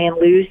 they're playing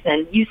loose,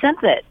 and you sense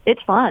it.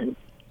 It's fun.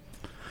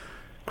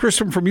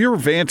 Kristen, from your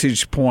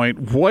vantage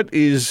point, what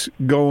is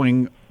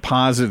going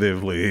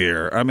positively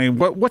here? I mean,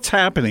 what's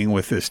happening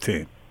with this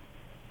team?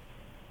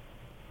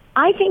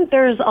 I think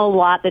there's a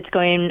lot that's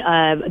going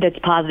that's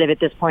positive at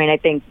this point. I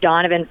think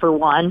Donovan, for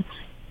one,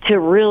 to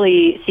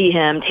really see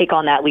him take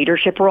on that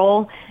leadership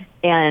role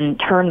and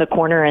turn the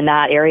corner in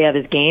that area of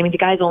his game. The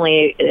guy's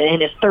only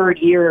in his third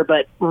year,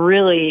 but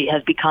really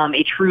has become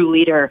a true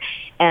leader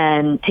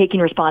and taking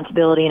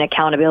responsibility and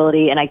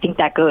accountability. And I think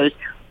that goes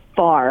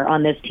far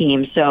on this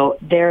team. So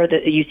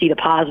you see the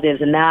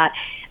positives in that,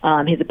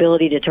 his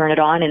ability to turn it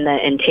on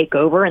and take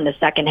over in the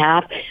second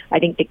half. I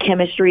think the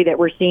chemistry that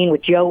we're seeing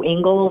with Joe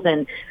Ingles,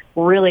 and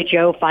really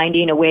Joe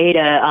finding a way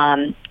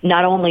to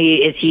not only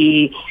is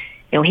he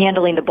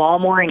handling the ball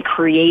more and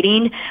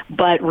creating,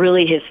 but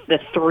really the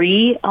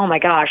three, oh my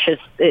gosh,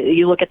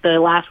 you look at the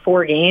last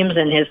 4 games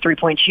and his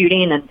 3-point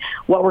shooting and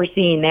what we're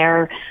seeing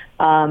there,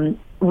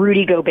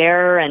 Rudy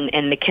Gobert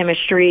and the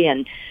chemistry,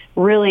 and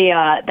really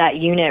that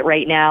unit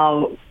right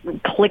now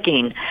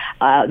clicking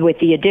with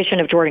the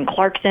addition of Jordan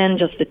Clarkson,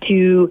 just the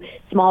 2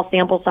 small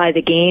sample size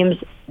of games.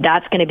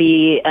 That's going to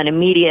be an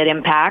immediate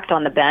impact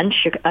on the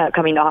bench,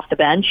 coming off the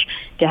bench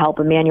to help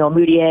Emmanuel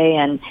Mudiay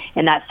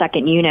and that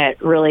second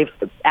unit really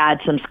add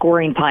some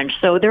scoring punch.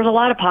 So there's a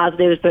lot of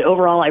positives, but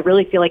overall I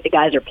really feel like the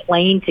guys are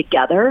playing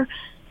together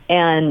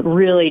and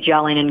really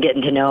gelling and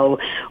getting to know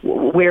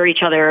where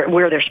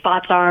their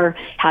spots are,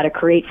 how to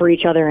create for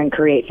each other and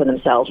create for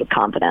themselves with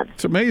confidence.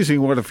 It's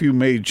amazing what a few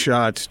made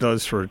shots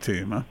does for a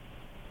team, huh?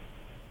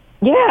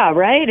 Yeah,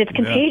 right? It's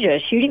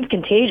contagious. Yeah. Shooting's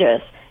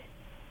contagious.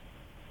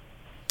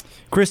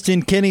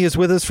 Kristen Kenney is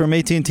with us from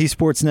AT&T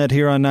Sportsnet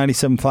here on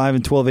 97.5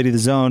 and 1280 The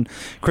Zone.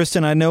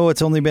 Kristen, I know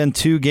it's only been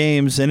 2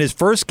 games, and his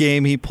first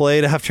game he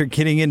played after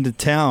getting into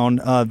town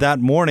that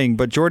morning.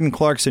 But Jordan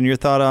Clarkson, your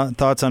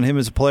thoughts on him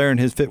as a player and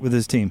his fit with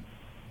his team?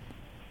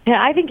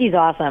 Yeah, I think he's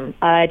awesome.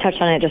 I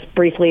touched on it just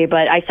briefly,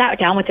 but I sat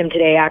down with him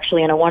today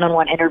actually in a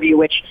one-on-one interview,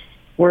 which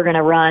we're going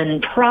to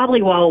run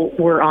probably while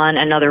we're on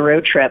another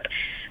road trip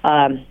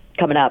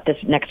coming up, this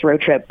next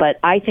road trip. But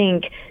I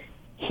think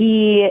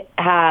he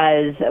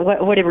has,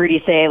 what did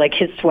Rudy say, like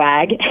his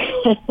swag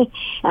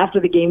after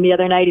the game the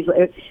other night.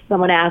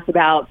 Someone asked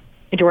about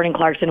Jordan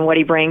Clarkson, what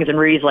he brings, and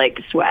Rudy's like,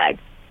 swag.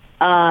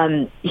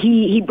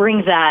 He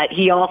brings that.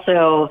 He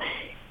also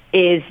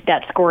is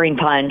that scoring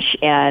punch,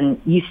 and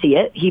you see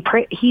it.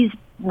 He's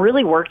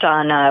really worked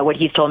on what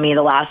he's told me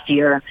the last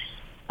year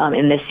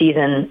in this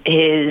season,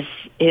 his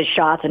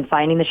shots and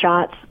finding the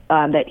shots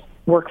that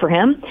work for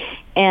him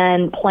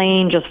and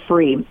playing just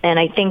free. And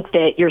I think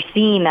that you're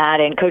seeing that,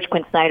 and Coach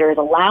Quinn Snyder is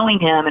allowing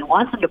him and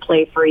wants him to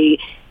play free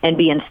and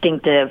be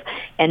instinctive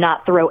and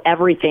not throw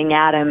everything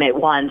at him at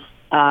once,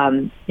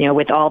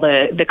 with all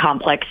the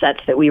complex sets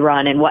that we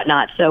run and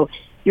whatnot. So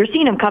you're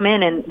seeing him come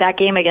in, and that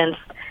game against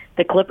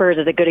the Clippers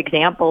is a good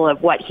example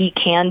of what he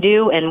can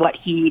do and what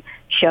he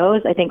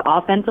shows. I think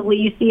offensively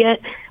you see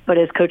it, but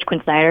as Coach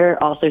Quinn Snyder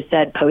also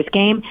said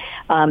post-game,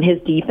 his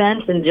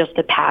defense and just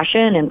the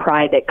passion and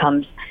pride that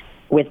comes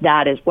with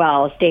that as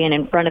well, staying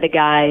in front of the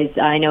guys.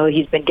 I know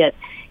he's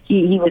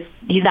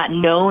not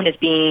known as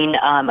being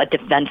a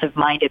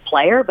defensive-minded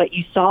player, but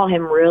you saw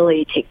him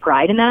really take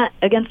pride in that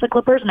against the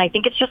Clippers, and I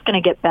think it's just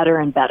going to get better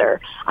and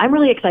better. I'm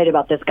really excited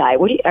about this guy.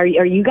 Are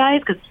you guys?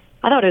 Because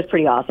I thought it was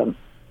pretty awesome.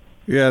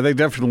 Yeah, they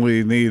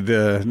definitely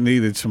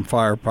needed some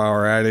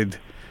firepower added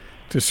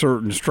to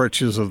certain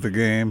stretches of the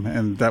game,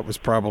 and that was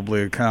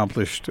probably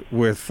accomplished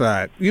with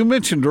that. You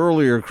mentioned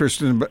earlier,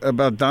 Kristen,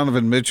 about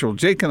Donovan Mitchell.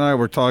 Jake and I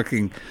were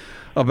talking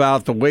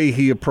about the way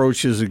he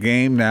approaches a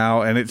game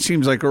now, and it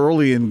seems like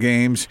early in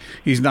games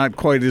he's not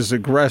quite as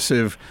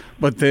aggressive,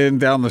 but then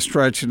down the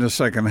stretch in the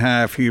second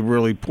half he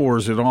really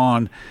pours it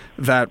on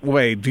that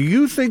way. Do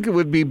you think it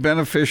would be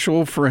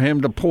beneficial for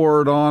him to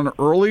pour it on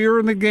earlier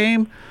in the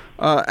game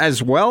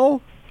as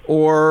well,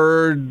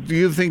 or do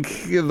you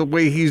think the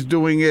way he's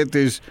doing it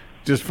is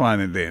just fine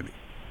and dandy?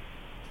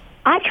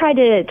 I tried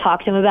to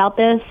talk to him about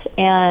this,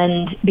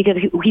 and because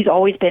he's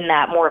always been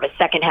that more of a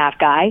second half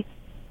guy,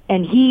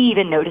 and he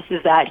even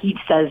notices that. He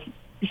says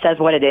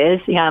what it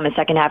is. Yeah, I'm a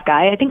second half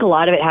guy. I think a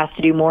lot of it has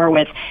to do more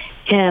with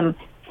him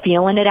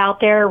feeling it out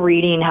there,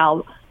 reading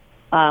how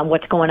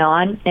what's going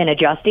on and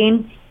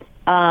adjusting.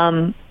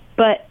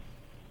 But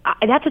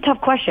that's a tough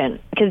question,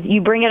 because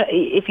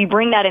if you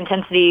bring that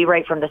intensity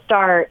right from the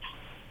start,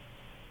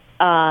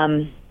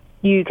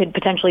 you could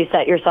potentially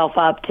set yourself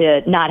up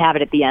to not have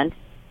it at the end,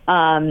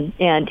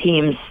 and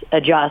teams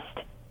adjust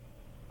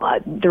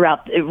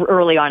throughout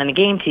early on in the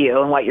game to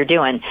you and what you're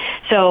doing.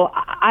 So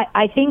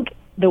I think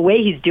the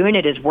way he's doing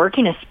it is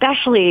working,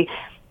 especially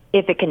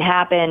if it can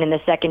happen in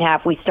the second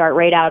half. We start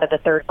right out of the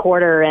third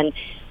quarter and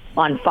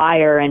on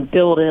fire and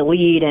build a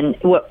lead. And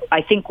what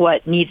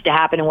needs to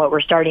happen and what we're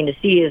starting to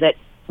see is that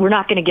we're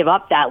not going to give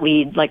up that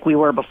lead like we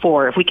were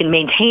before. If we can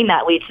maintain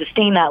that lead,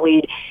 sustain that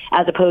lead,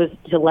 as opposed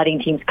to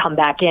letting teams come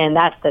back in,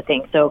 that's the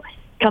thing. So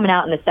coming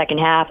out in the second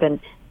half and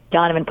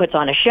Donovan puts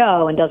on a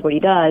show and does what he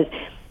does,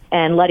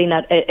 and letting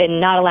that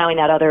and not allowing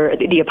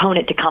the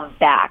opponent to come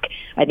back,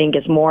 I think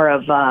is more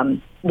of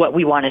what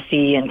we want to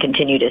see and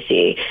continue to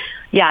see.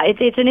 Yeah,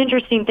 it's an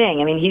interesting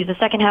thing. I mean, he's a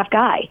second half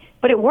guy,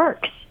 but it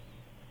works.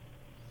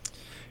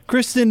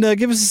 Kristen,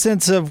 give us a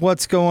sense of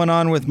what's going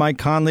on with Mike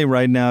Conley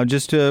right now.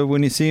 Just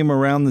when you see him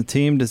around the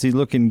team, does he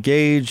look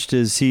engaged?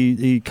 Does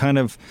he kind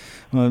of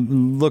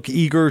look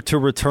eager to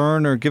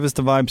return, or give us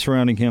the vibe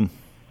surrounding him?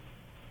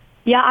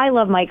 Yeah, I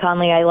love Mike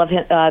Conley. I love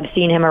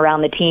seeing him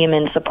around the team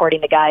and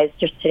supporting the guys.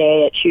 Just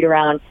today at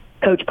shoot-around,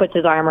 Coach puts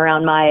his arm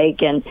around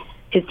Mike, and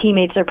his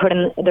teammates are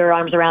putting their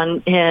arms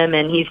around him,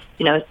 and he's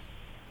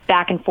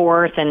back and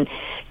forth and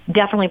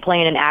definitely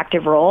playing an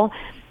active role.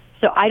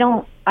 So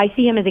I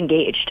see him as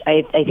engaged.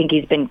 I think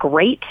he's been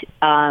great.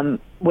 When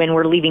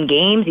we're leaving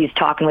games, he's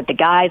talking with the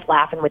guys,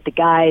 laughing with the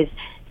guys.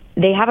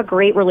 They have a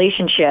great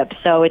relationship,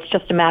 so it's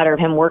just a matter of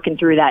him working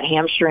through that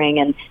hamstring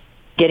and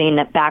getting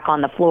it back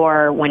on the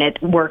floor when it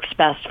works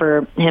best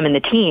for him and the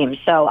team.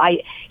 So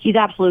he's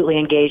absolutely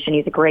engaged, and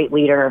he's a great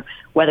leader,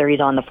 whether he's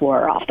on the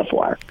floor or off the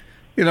floor.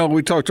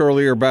 We talked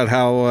earlier about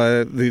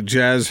how the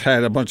Jazz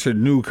had a bunch of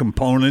new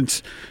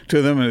components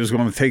to them, and it was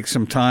going to take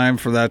some time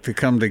for that to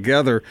come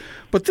together.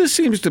 But this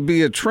seems to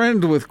be a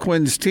trend with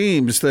Quinn's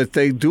teams, that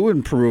they do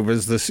improve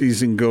as the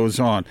season goes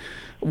on.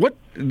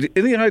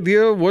 Any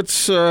idea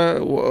what's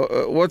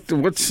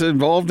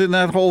involved in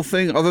that whole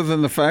thing, other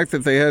than the fact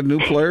that they had new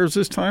players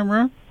this time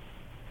around?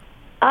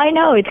 I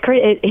know, it's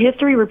crazy.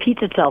 History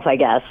repeats itself, I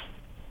guess.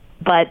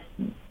 But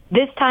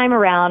this time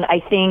around, I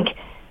think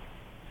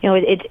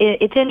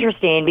it's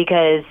interesting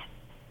because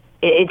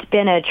it's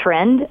been a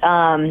trend.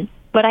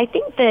 But I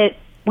think that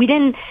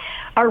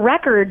our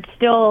record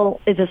still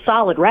is a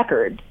solid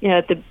record.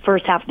 At the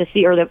first half of the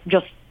season, or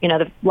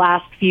the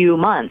last few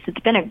months, it's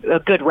been a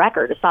good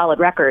record, a solid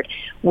record.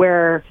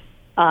 Where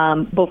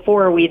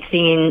before we'd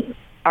seen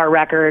our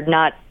record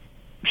not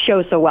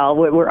show so well.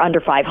 We're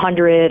under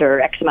 500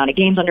 or X amount of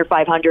games under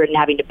 500 and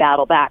having to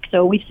battle back.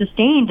 So we've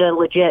sustained a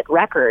legit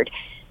record.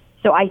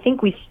 So I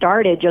think we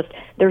started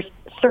there's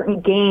certain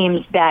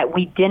games that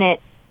we didn't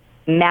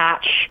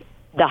match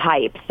the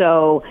hype.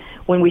 So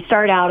when we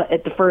start out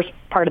at the first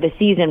part of the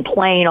season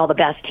playing all the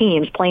best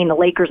teams, playing the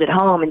Lakers at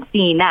home and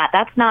seeing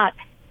that's not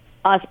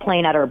us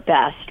playing at our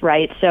best,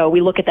 right? So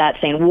we look at that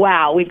saying,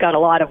 wow, we've got a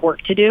lot of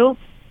work to do.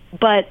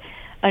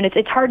 And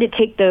it's hard to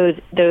take those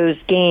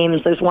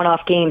games, those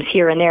one-off games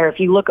here and there. If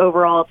you look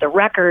overall at the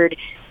record,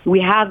 we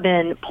have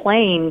been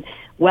playing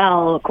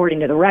well according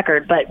to the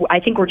record, but I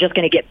think we're just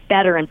going to get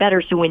better and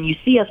better. So when you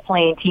see us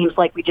playing teams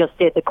like we just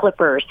did, the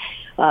Clippers,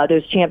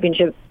 those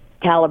championship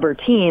caliber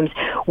teams,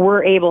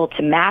 we're able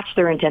to match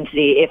their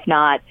intensity, if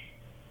not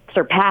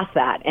surpass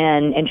that,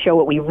 and show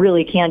what we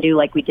really can do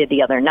like we did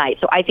the other night.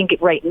 So I think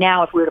right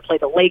now, if we were to play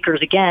the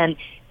Lakers again,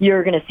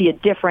 you're going to see a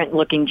different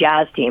looking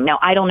Jazz team. Now,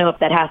 I don't know if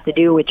that has to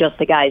do with just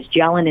the guys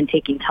gelling and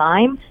taking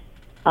time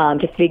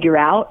to figure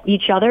out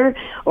each other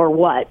or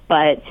what,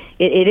 but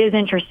it is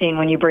interesting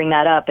when you bring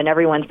that up, and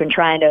everyone's been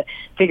trying to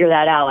figure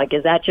that out. Like,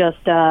 is that just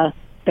the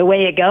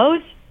way it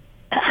goes?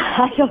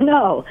 I don't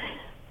know,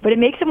 but it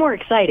makes it more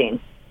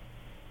exciting.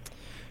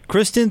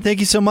 Kristen, thank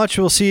you so much.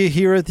 We'll see you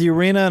here at the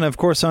arena and, of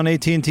course, on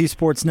AT&T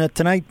Sportsnet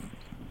tonight.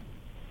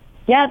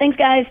 Yeah, thanks,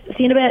 guys.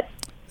 See you in a bit.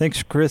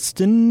 Thanks,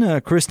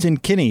 Kristen. Kristen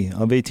Kenney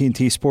of AT&T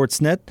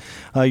Sportsnet.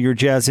 Your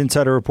Jazz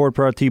Insider Report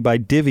brought to you by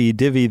Divvy.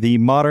 Divvy, the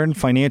modern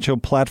financial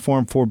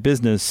platform for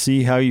business.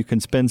 See how you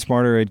can spend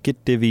smarter at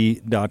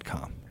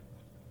getdivvy.com.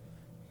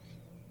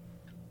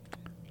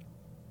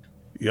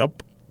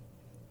 Yep.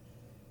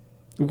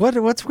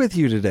 What's with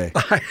you today?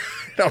 I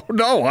don't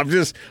know. I'm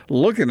just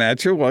looking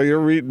at you while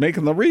you're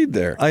making the read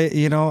there. I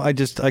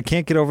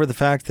can't get over the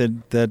fact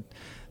that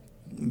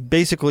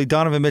basically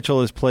Donovan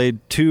Mitchell has played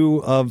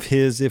two of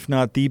his, if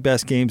not the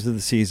best games of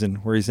the season,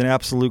 where he's an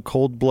absolute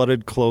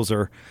cold-blooded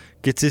closer,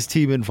 gets his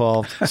team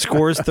involved,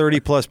 scores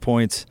 30-plus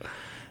points,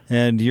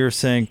 and you're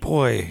saying,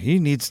 boy, he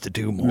needs to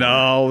do more.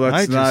 No,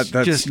 that's not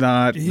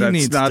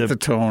the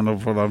tone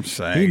of what I'm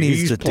saying.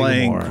 He's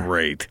playing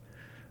great.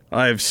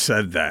 I've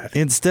said that.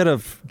 Instead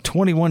of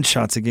 21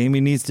 shots a game,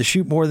 he needs to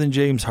shoot more than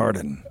James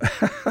Harden.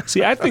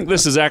 See, I think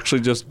this is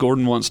actually just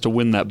Gordon wants to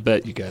win that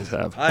bet you guys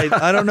have.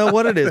 I don't know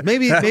what it is.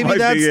 Maybe that's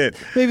the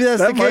case.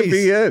 That might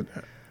be it.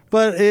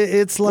 But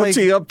it's like, what's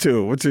he up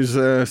to? What's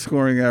his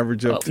scoring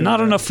average up to?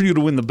 Not enough for you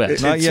to win the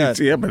bet. Not yet.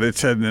 Yeah, but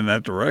it's heading in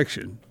that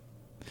direction.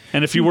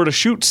 And if you were to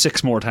shoot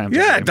 6 more times,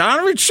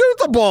 Donovan, shoot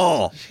the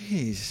ball.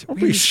 Jeez, don't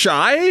be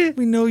shy.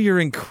 We know you're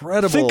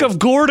incredible. Think of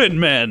Gordon,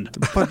 man.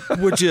 But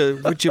would you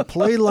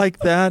play like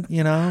that?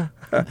 You know.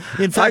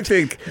 In fact,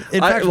 look,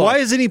 why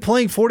isn't he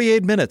playing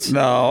 48 minutes?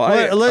 No,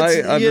 I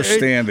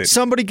understand it.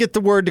 Somebody get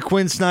the word to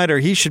Quinn Snyder.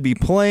 He should be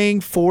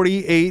playing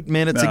 48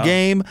 minutes a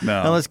game.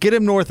 No. Now let's get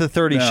him north of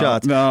 30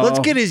 shots. No, let's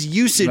get his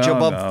usage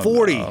above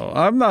 40. No.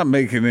 I'm not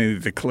making any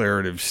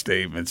declarative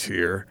statements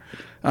here.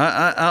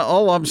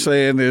 All I'm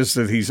saying is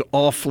that he's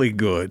awfully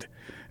good.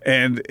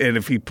 And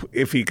if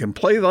he can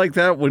play like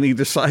that when he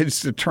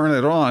decides to turn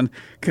it on,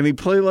 can he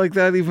play like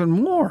that even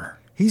more?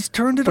 He's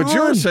turned it on. But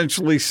you're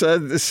essentially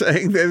saying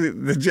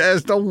that the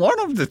Jazz don't want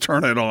him to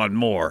turn it on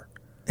more.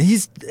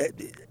 He's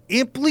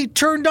amply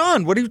turned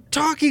on. What are you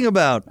talking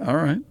about? All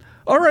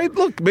right.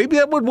 Look, maybe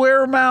that would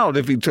wear him out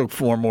if he took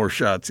 4 more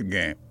shots a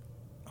game.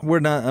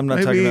 I'm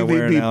not talking about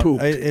wearing out.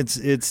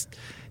 It's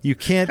you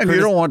can't. And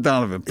you don't want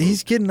Donovan.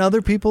 He's getting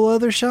other people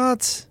other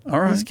shots. All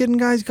right. He's getting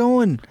guys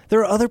going. There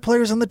are other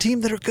players on the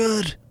team that are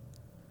good.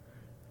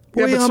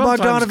 Bojan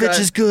Bogdanovic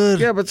is good.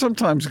 Yeah, but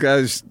sometimes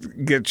guys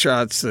get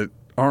shots that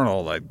aren't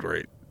all that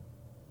great.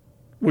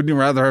 Wouldn't you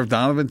rather have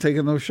Donovan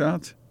taking those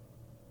shots?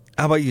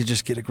 How about you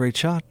just get a great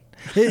shot?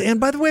 And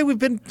by the way, we've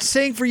been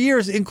saying for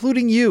years,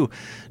 including you,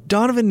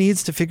 Donovan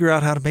needs to figure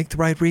out how to make the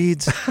right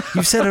reads.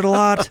 You've said it a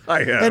lot.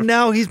 I have. And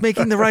now he's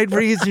making the right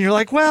reads, and you're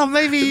like, well,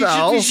 maybe he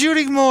should be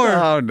shooting more.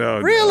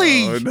 No.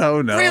 Really?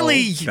 No.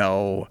 Really?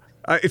 No.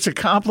 It's a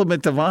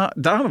compliment to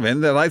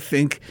Donovan that I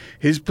think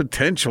his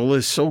potential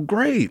is so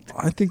great.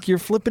 I think you're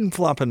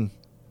flippin'-flopping.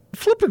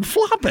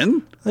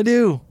 Flippin'-flopping? I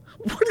do.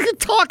 What are you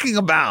talking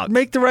about?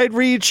 Make the right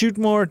read, shoot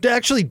more.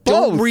 Actually,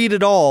 don't read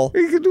at all.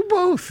 You can do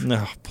both.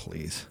 No,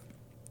 please.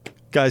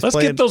 Guys, let's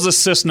get those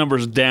assist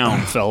numbers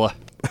down, fella.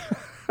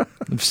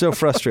 I'm so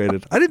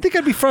frustrated. I didn't think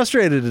I'd be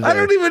frustrated today. I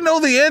don't even know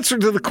the answer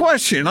to the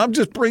question. I'm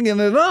just bringing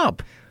it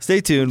up.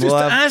 Stay tuned. Just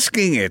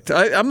asking it.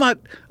 I'm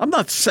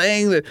not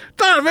saying that.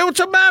 Donovan, what's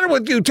the matter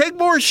with you? Take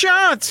more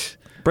shots.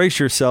 Brace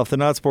yourself. The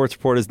Not Sports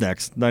Report is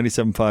next.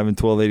 97.5 and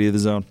 1280 of The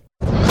Zone.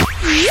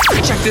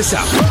 Check this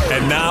out.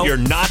 And now your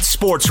Not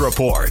Sports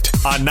Report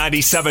on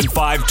 97.5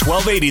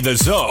 1280 The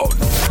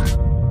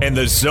Zone and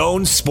The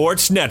Zone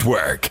Sports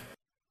Network.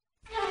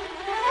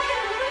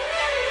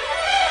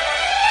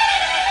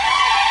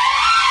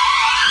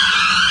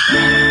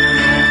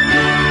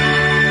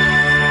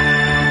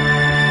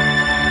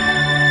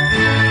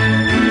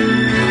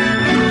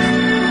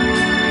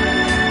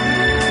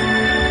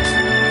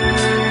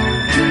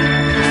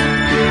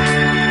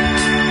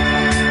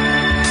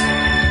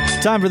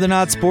 Time for the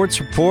Not Sports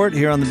Report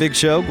here on The Big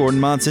Show. Gordon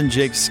Monson,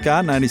 Jake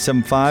Scott,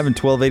 97.5 and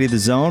 1280 The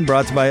Zone.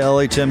 Brought to you by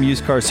LHM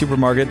Used Car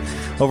Supermarket.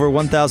 Over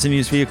 1,000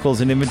 used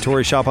vehicles in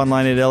inventory. Shop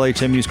online at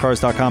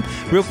LHMusedCars.com.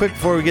 Real quick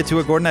before we get to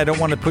it, Gordon, I don't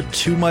want to put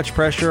too much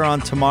pressure on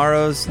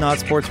tomorrow's Not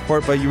Sports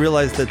Report, but you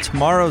realize that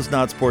tomorrow's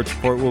Not Sports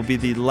Report will be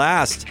the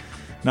last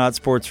Not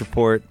Sports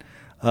Report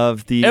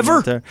of the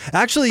ever.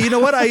 Actually, you know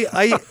what?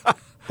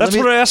 That's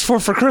what I asked for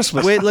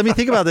Christmas. Wait, let me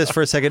think about this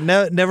for a second.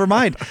 No, never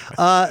mind.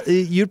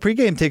 You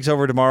pregame takes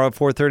over tomorrow at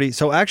 4:30.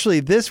 So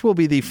actually, this will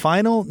be the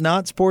final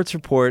not sports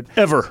report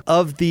ever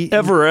of the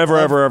ever.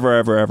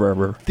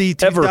 The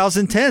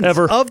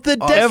 2010s of the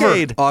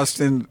decade.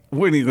 Austin,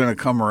 when are you going to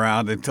come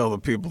around and tell the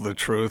people the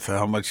truth?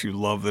 How much you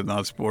love the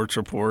not sports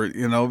report?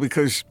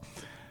 Because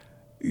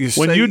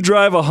when you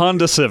drive a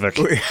Honda Civic,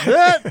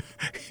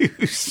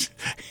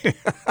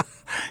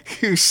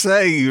 you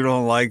say you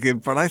don't like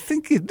it, but I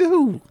think you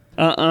do.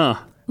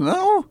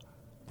 No?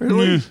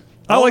 Really?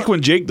 I like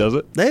when Jake does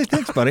it. Hey,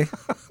 thanks, buddy.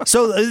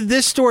 So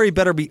this story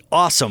better be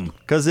awesome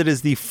because it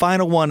is the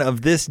final one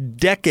of this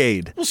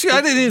decade. Well, see,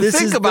 I didn't even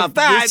think about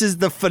that. This is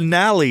the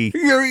finale.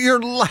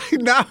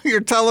 Now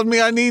you're telling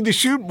me I need to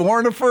shoot more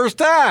in the first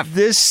half.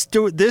 This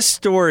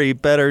story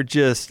better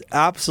just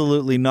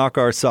absolutely knock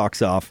our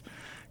socks off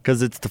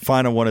because it's the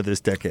final one of this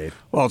decade.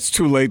 Well, it's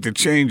too late to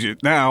change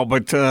it now,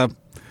 but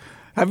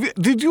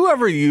did you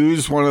ever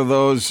use one of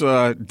those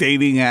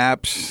dating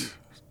apps?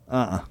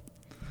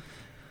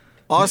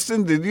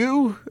 Austin, did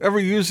you ever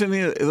use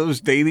any of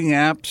those dating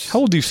apps?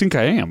 How old do you think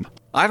I am?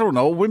 I don't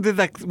know. When did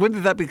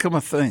that become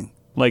a thing?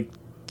 Like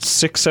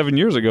 6-7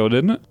 years ago,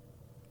 didn't it?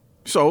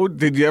 So,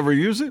 did you ever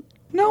use it?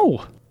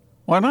 No.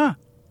 Why not?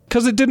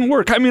 Because it didn't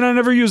work. I mean, I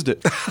never used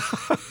it.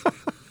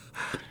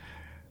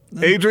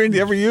 Adrian, do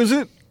you ever use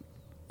it?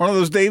 One of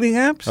those dating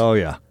apps? Oh,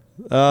 yeah.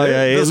 Oh,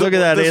 yeah. Hey, look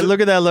at that.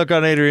 Look at that look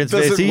on Adrian's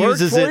face. He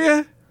uses it.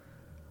 You?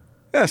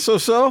 Yeah,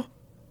 so.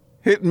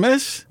 Hit and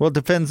miss? Well, it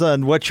depends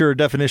on what your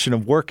definition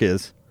of work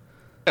is.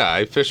 Yeah,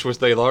 I fish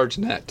with a large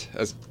net,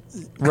 as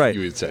right. you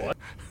would say.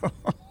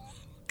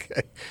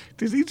 Okay.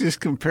 Did he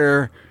just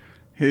compare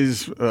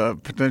his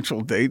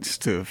potential dates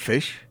to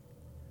fish?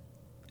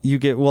 You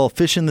get,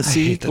 fish in the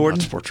sea, I hate Gordon.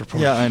 The sports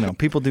report. Yeah, I know.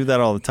 People do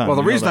that all the time. Well,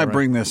 the reason I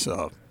bring this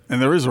up,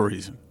 and there is a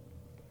reason.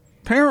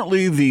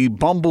 Apparently, the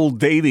Bumble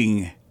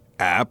dating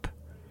app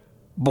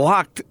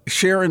blocked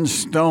Sharon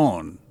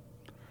Stone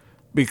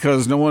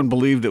because no one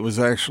believed it was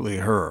actually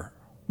her.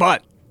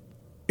 But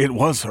it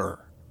was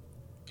her.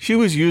 She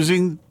was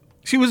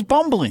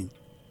bumbling.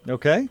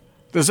 Okay.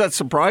 Does that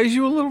surprise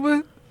you a little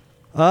bit?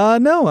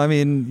 No. I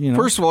mean,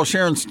 First of all,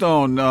 Sharon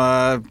Stone,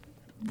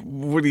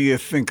 what do you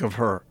think of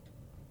her?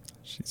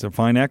 She's a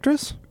fine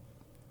actress.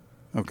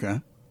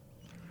 Okay.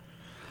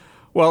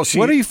 Well,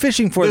 what are you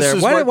fishing for there?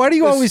 Why do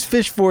you always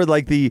fish for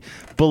like the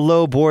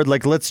below board,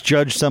 like let's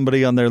judge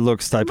somebody on their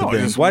looks type of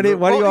thing? Why do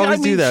you always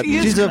do that?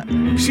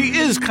 She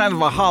is kind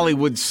of a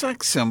Hollywood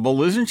sex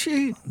symbol, isn't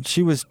she?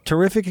 She was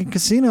terrific in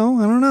Casino.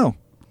 I don't know.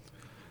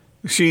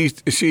 She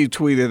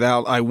tweeted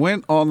out, "I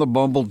went on the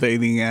Bumble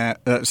dating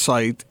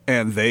site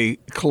and they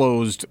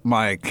closed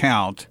my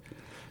account.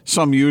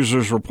 Some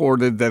users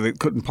reported that it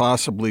couldn't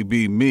possibly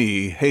be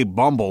me. Hey,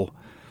 Bumble.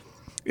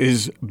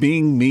 Is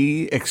being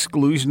me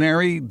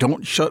exclusionary?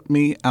 Don't shut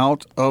me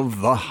out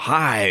of the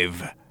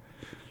hive."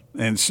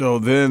 And so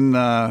then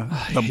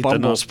the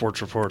Bumble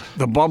sports report.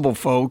 The Bumble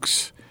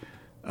folks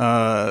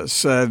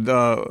said,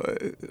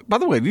 by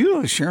the way, do you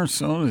know that Sharon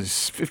Stone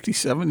is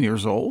 57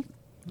 years old?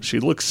 She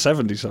looks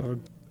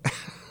 77.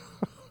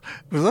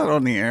 Was that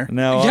on the air?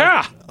 Now,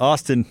 yeah.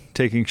 Austin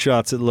taking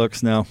shots at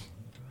looks now.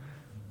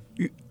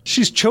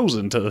 She's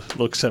chosen to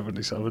look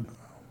 77.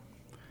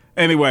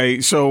 Anyway,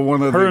 so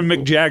one of her and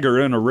Mick Jagger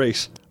in a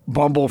race.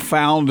 Bumble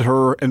found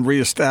her and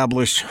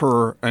reestablished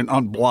her and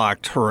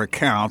unblocked her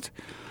account.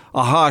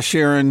 Aha,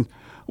 Sharon,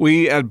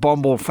 we at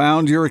Bumble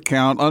found your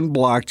account,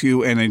 unblocked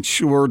you, and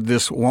ensured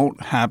this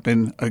won't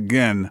happen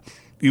again.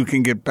 You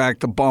can get back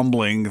to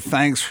bumbling.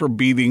 Thanks for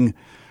bearing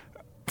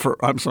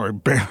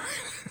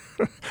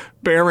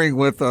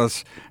with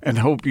us, and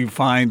hope you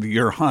find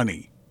your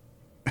honey.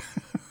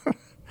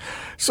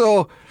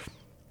 So.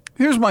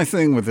 Here's my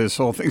thing with this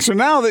whole thing. So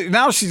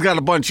now she's got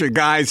a bunch of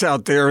guys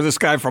out there. This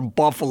guy from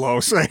Buffalo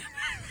saying,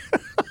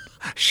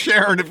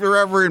 "Sharon, if you're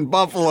ever in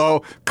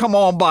Buffalo, come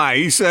on by."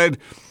 He says,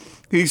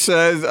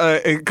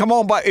 "Come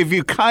on by. If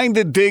you kind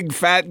of dig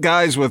fat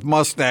guys with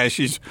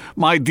mustaches,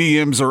 my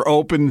DMs are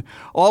open.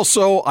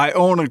 Also, I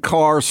own a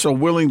car, so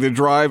willing to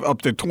drive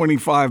up to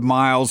 25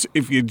 miles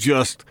if you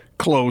just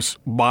close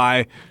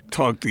by.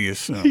 Talk to you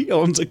soon." He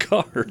owns a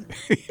car.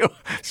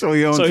 So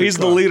he owns. So he's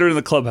the leader in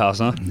the clubhouse,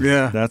 huh?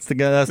 Yeah, that's the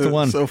guy. That's the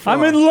one. So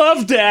I'm in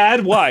love,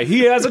 Dad. Why?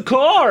 He has a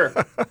car.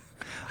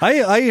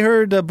 I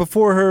heard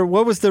before her.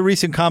 What was the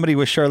recent comedy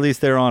with Charlize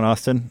Theron,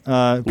 Austin?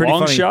 Pretty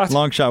Long funny. Shot.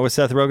 Long Shot with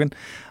Seth Rogen.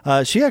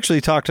 She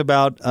actually talked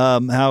about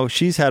how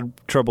she's had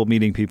trouble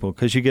meeting people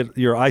because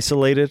you're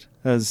isolated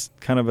as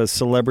kind of a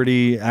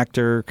celebrity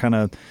actor. Kind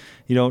of,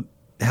 you don't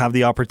have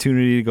the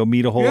opportunity to go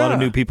meet a whole lot of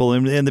new people,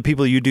 and the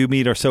people you do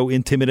meet are so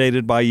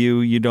intimidated by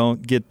you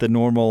don't get the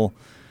normal,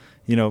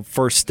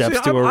 first steps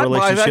to a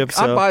relationship.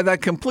 I buy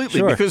that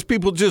completely because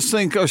people just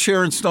think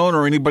Sharon Stone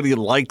or anybody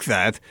like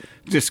that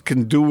just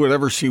can do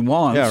whatever she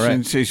wants,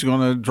 and she's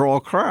going to draw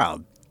a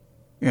crowd,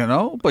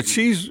 But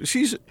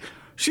she's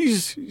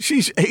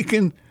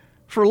aching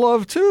for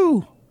love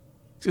too,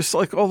 just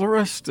like all the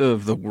rest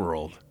of the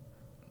world.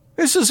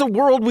 This is a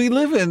world we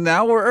live in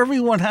now where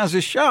everyone has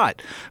a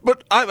shot.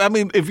 But, I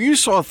mean, if you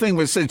saw a thing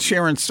that said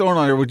Sharon Stone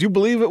on it, would you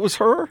believe it was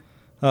her?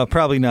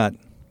 Probably not.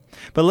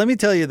 But let me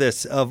tell you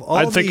this.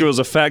 I'd think it was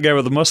a fat guy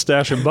with a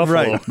mustache in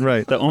Buffalo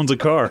right. that owns a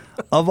car.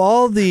 Of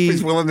all the...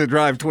 He's willing to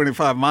drive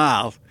 25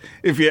 miles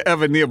if you're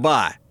ever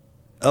nearby.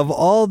 Of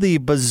all the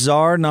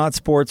bizarre not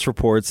sports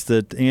reports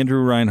that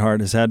Andrew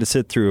Reinhardt has had to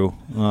sit through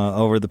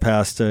over the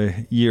past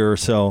year or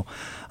so,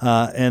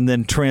 and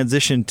then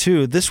transition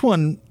to this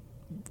one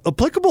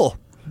applicable,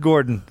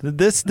 Gordon.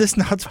 This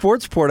not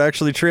sports report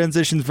actually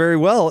transitions very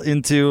well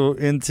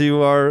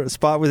into our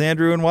spot with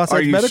Andrew and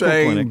Wasatch Medical Clinic. Are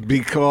you saying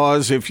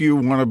because if you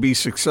want to be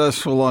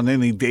successful on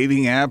any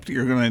dating app,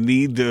 you're going to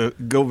need to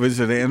go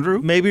visit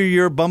Andrew? Maybe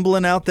you're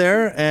bumbling out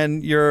there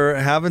and you're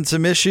having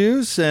some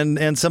issues,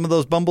 and some of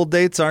those Bumble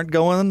dates aren't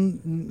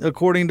going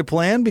according to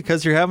plan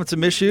because you're having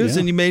some issues,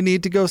 and you may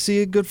need to go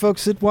see good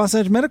folks at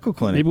Wasatch Medical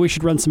Clinic. Maybe we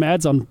should run some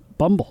ads on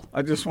Bumble.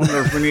 I just wonder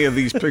if any of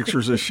these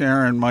pictures of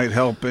Sharon might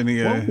help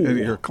any of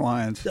your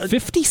clients.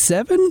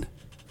 57?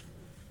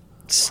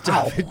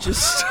 Stop it.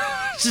 Just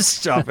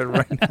stop it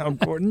right now,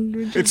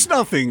 Gordon. It's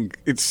nothing.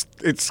 It's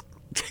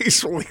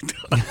tastefully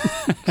done.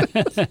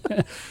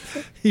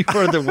 You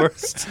are the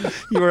worst.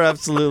 You are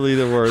absolutely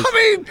the worst.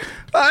 I mean,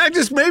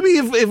 maybe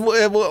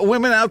if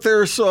women out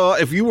there saw,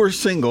 if you were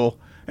single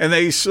and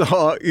they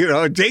saw,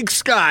 Jake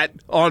Scott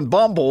on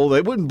Bumble,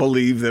 they wouldn't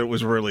believe that it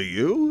was really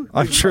you.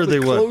 I'm sure they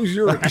would. Close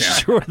your account. I'm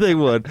sure they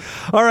would.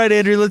 All right,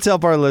 Andrew, let's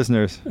help our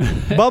listeners.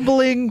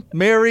 Bumbling,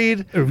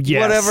 married,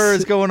 whatever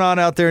is going on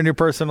out there in your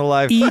personal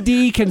life.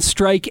 ED can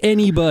strike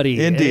anybody.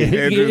 Indeed.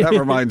 Andrew, that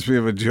reminds me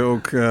of a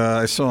joke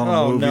I saw in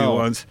a movie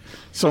once.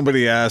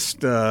 Somebody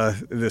asked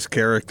this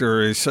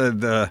character, he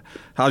said,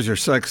 how's your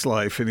sex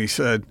life? And he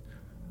said,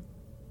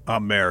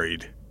 I'm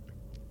married.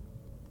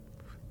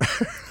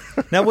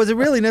 Now, was it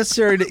really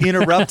necessary to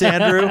interrupt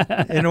Andrew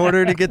in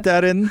order to get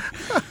that in?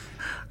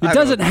 It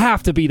doesn't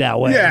have to be that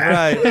way. Yeah.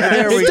 Right.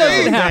 There we it go.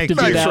 doesn't have to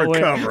be that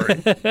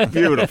recovery.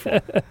 Beautiful.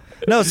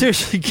 No,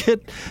 seriously,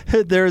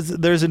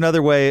 there's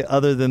another way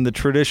other than the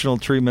traditional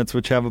treatments,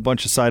 which have a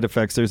bunch of side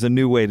effects. There's a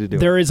new way to do it.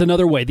 There is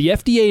another way. The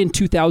FDA in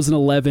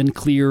 2011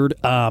 cleared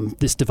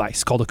this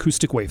device called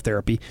acoustic wave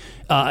therapy,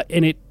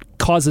 and it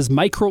causes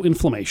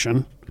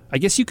microinflammation. I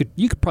guess you could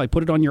probably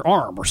put it on your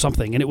arm or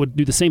something, and it would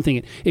do the same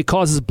thing. It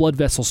causes blood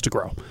vessels to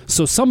grow.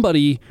 So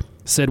somebody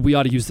said we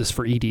ought to use this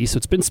for ED. So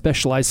it's been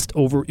specialized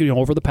over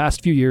the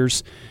past few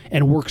years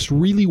and works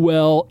really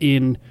well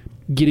in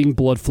getting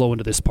blood flow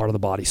into this part of the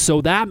body. So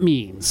that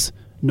means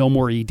no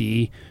more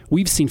ED.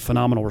 We've seen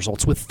phenomenal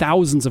results with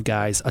thousands of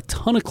guys. A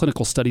ton of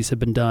clinical studies have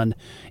been done.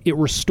 It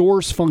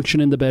restores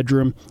function in the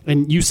bedroom.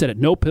 And you said it,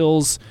 no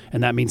pills,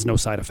 and that means no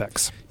side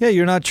effects. Yeah,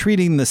 you're not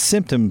treating the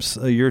symptoms.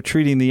 You're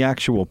treating the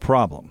actual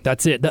problem.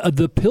 That's it.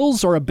 The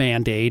pills are a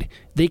Band-Aid.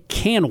 They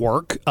can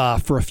work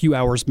for a few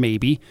hours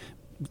maybe.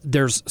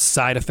 There's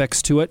side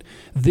effects to it.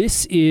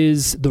 This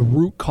is the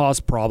root cause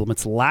problem.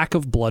 It's lack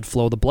of blood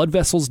flow. The blood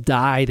vessels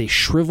die. They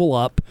shrivel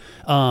up.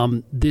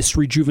 This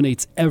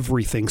rejuvenates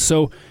everything.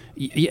 So,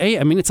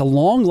 I mean, it's a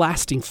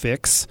long-lasting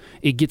fix.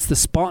 It gets the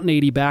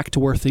spontaneity back to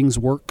where things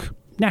work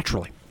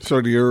naturally. So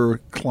do your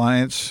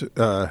clients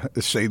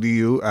say to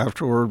you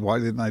afterward, why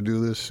didn't I do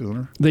this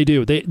sooner? They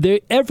do.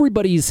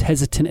 Everybody's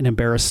hesitant and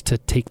embarrassed to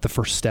take the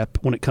first step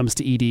when it comes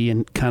to ED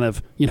and kind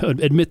of,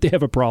 admit they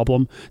have a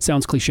problem.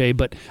 Sounds cliche,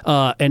 but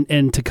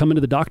and to come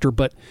into the doctor.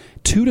 But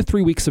 2 to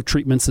 3 weeks of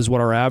treatments is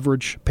what our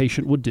average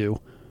patient would do,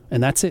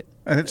 and that's it.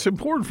 And it's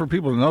important for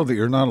people to know that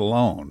you're not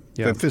alone,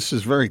 that this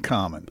is very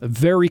common.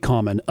 Very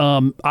common.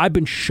 I've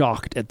been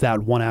shocked at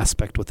that one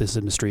aspect with this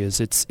industry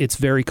is it's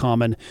very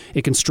common.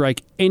 It can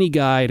strike any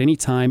guy at any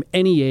time,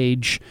 any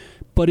age,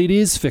 but it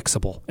is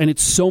fixable. And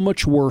it's so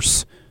much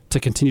worse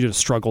to continue to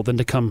struggle than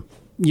to come,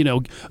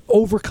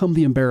 overcome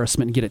the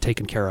embarrassment and get it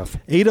taken care of.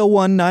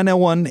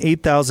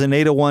 801-901-8000,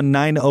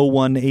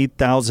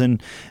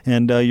 801-901-8000,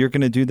 and you're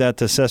going to do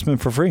that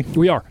assessment for free.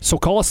 We are. So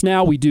call us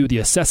now. We do the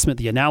assessment,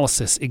 the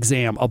analysis,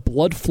 exam, a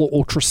blood flow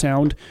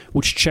ultrasound,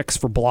 which checks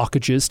for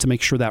blockages to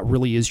make sure that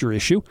really is your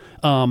issue.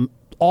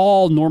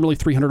 All normally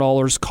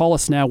 $300. Call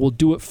us now. We'll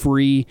do it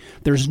free.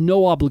 There's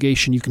no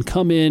obligation. You can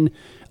come in,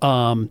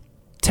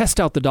 test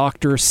out the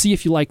doctor, see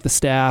if you like the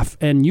staff,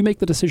 and you make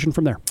the decision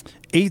from there.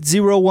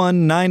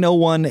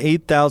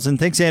 801-901-8000.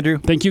 Thanks, Andrew.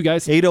 Thank you,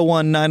 guys.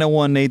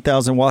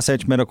 801-901-8000,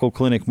 Wasatch Medical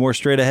Clinic. More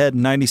straight ahead,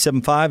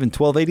 97.5 and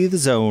 1280 The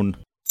Zone.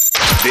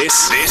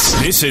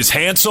 This is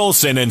Hans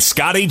Olsen and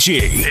Scotty G.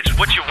 It's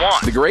what you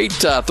want. The great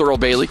Thurl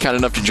Bailey, kind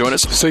enough to join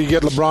us. So you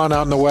get LeBron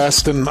out in the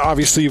West, and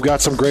obviously you've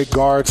got some great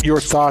guards. Your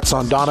thoughts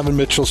on Donovan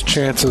Mitchell's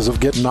chances of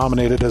getting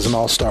nominated as an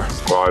All-Star?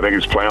 Well, I think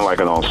he's playing like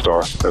an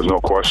All-Star. There's no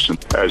question.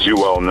 As you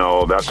well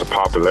know, that's a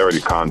popularity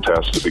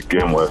contest to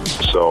begin with.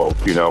 So,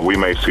 we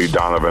may see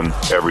Donovan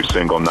every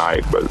single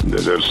night, but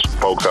there's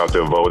folks out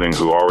there voting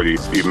who already,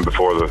 even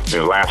before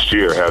the last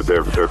year, had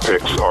their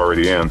picks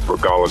already in,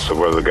 regardless of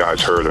whether the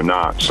guy's hurt or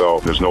not. So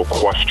there's no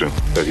question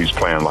that he's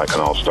playing like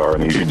an all-star,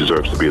 and he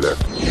deserves to be there.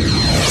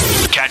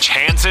 Catch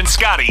Hans Vince and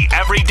Scotty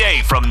every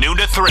day from noon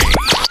to 3.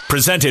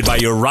 Presented by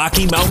your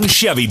Rocky Mountain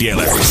Chevy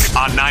dealers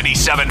on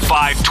 97.5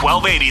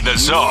 1280 The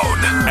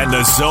Zone and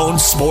The Zone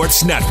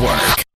Sports Network.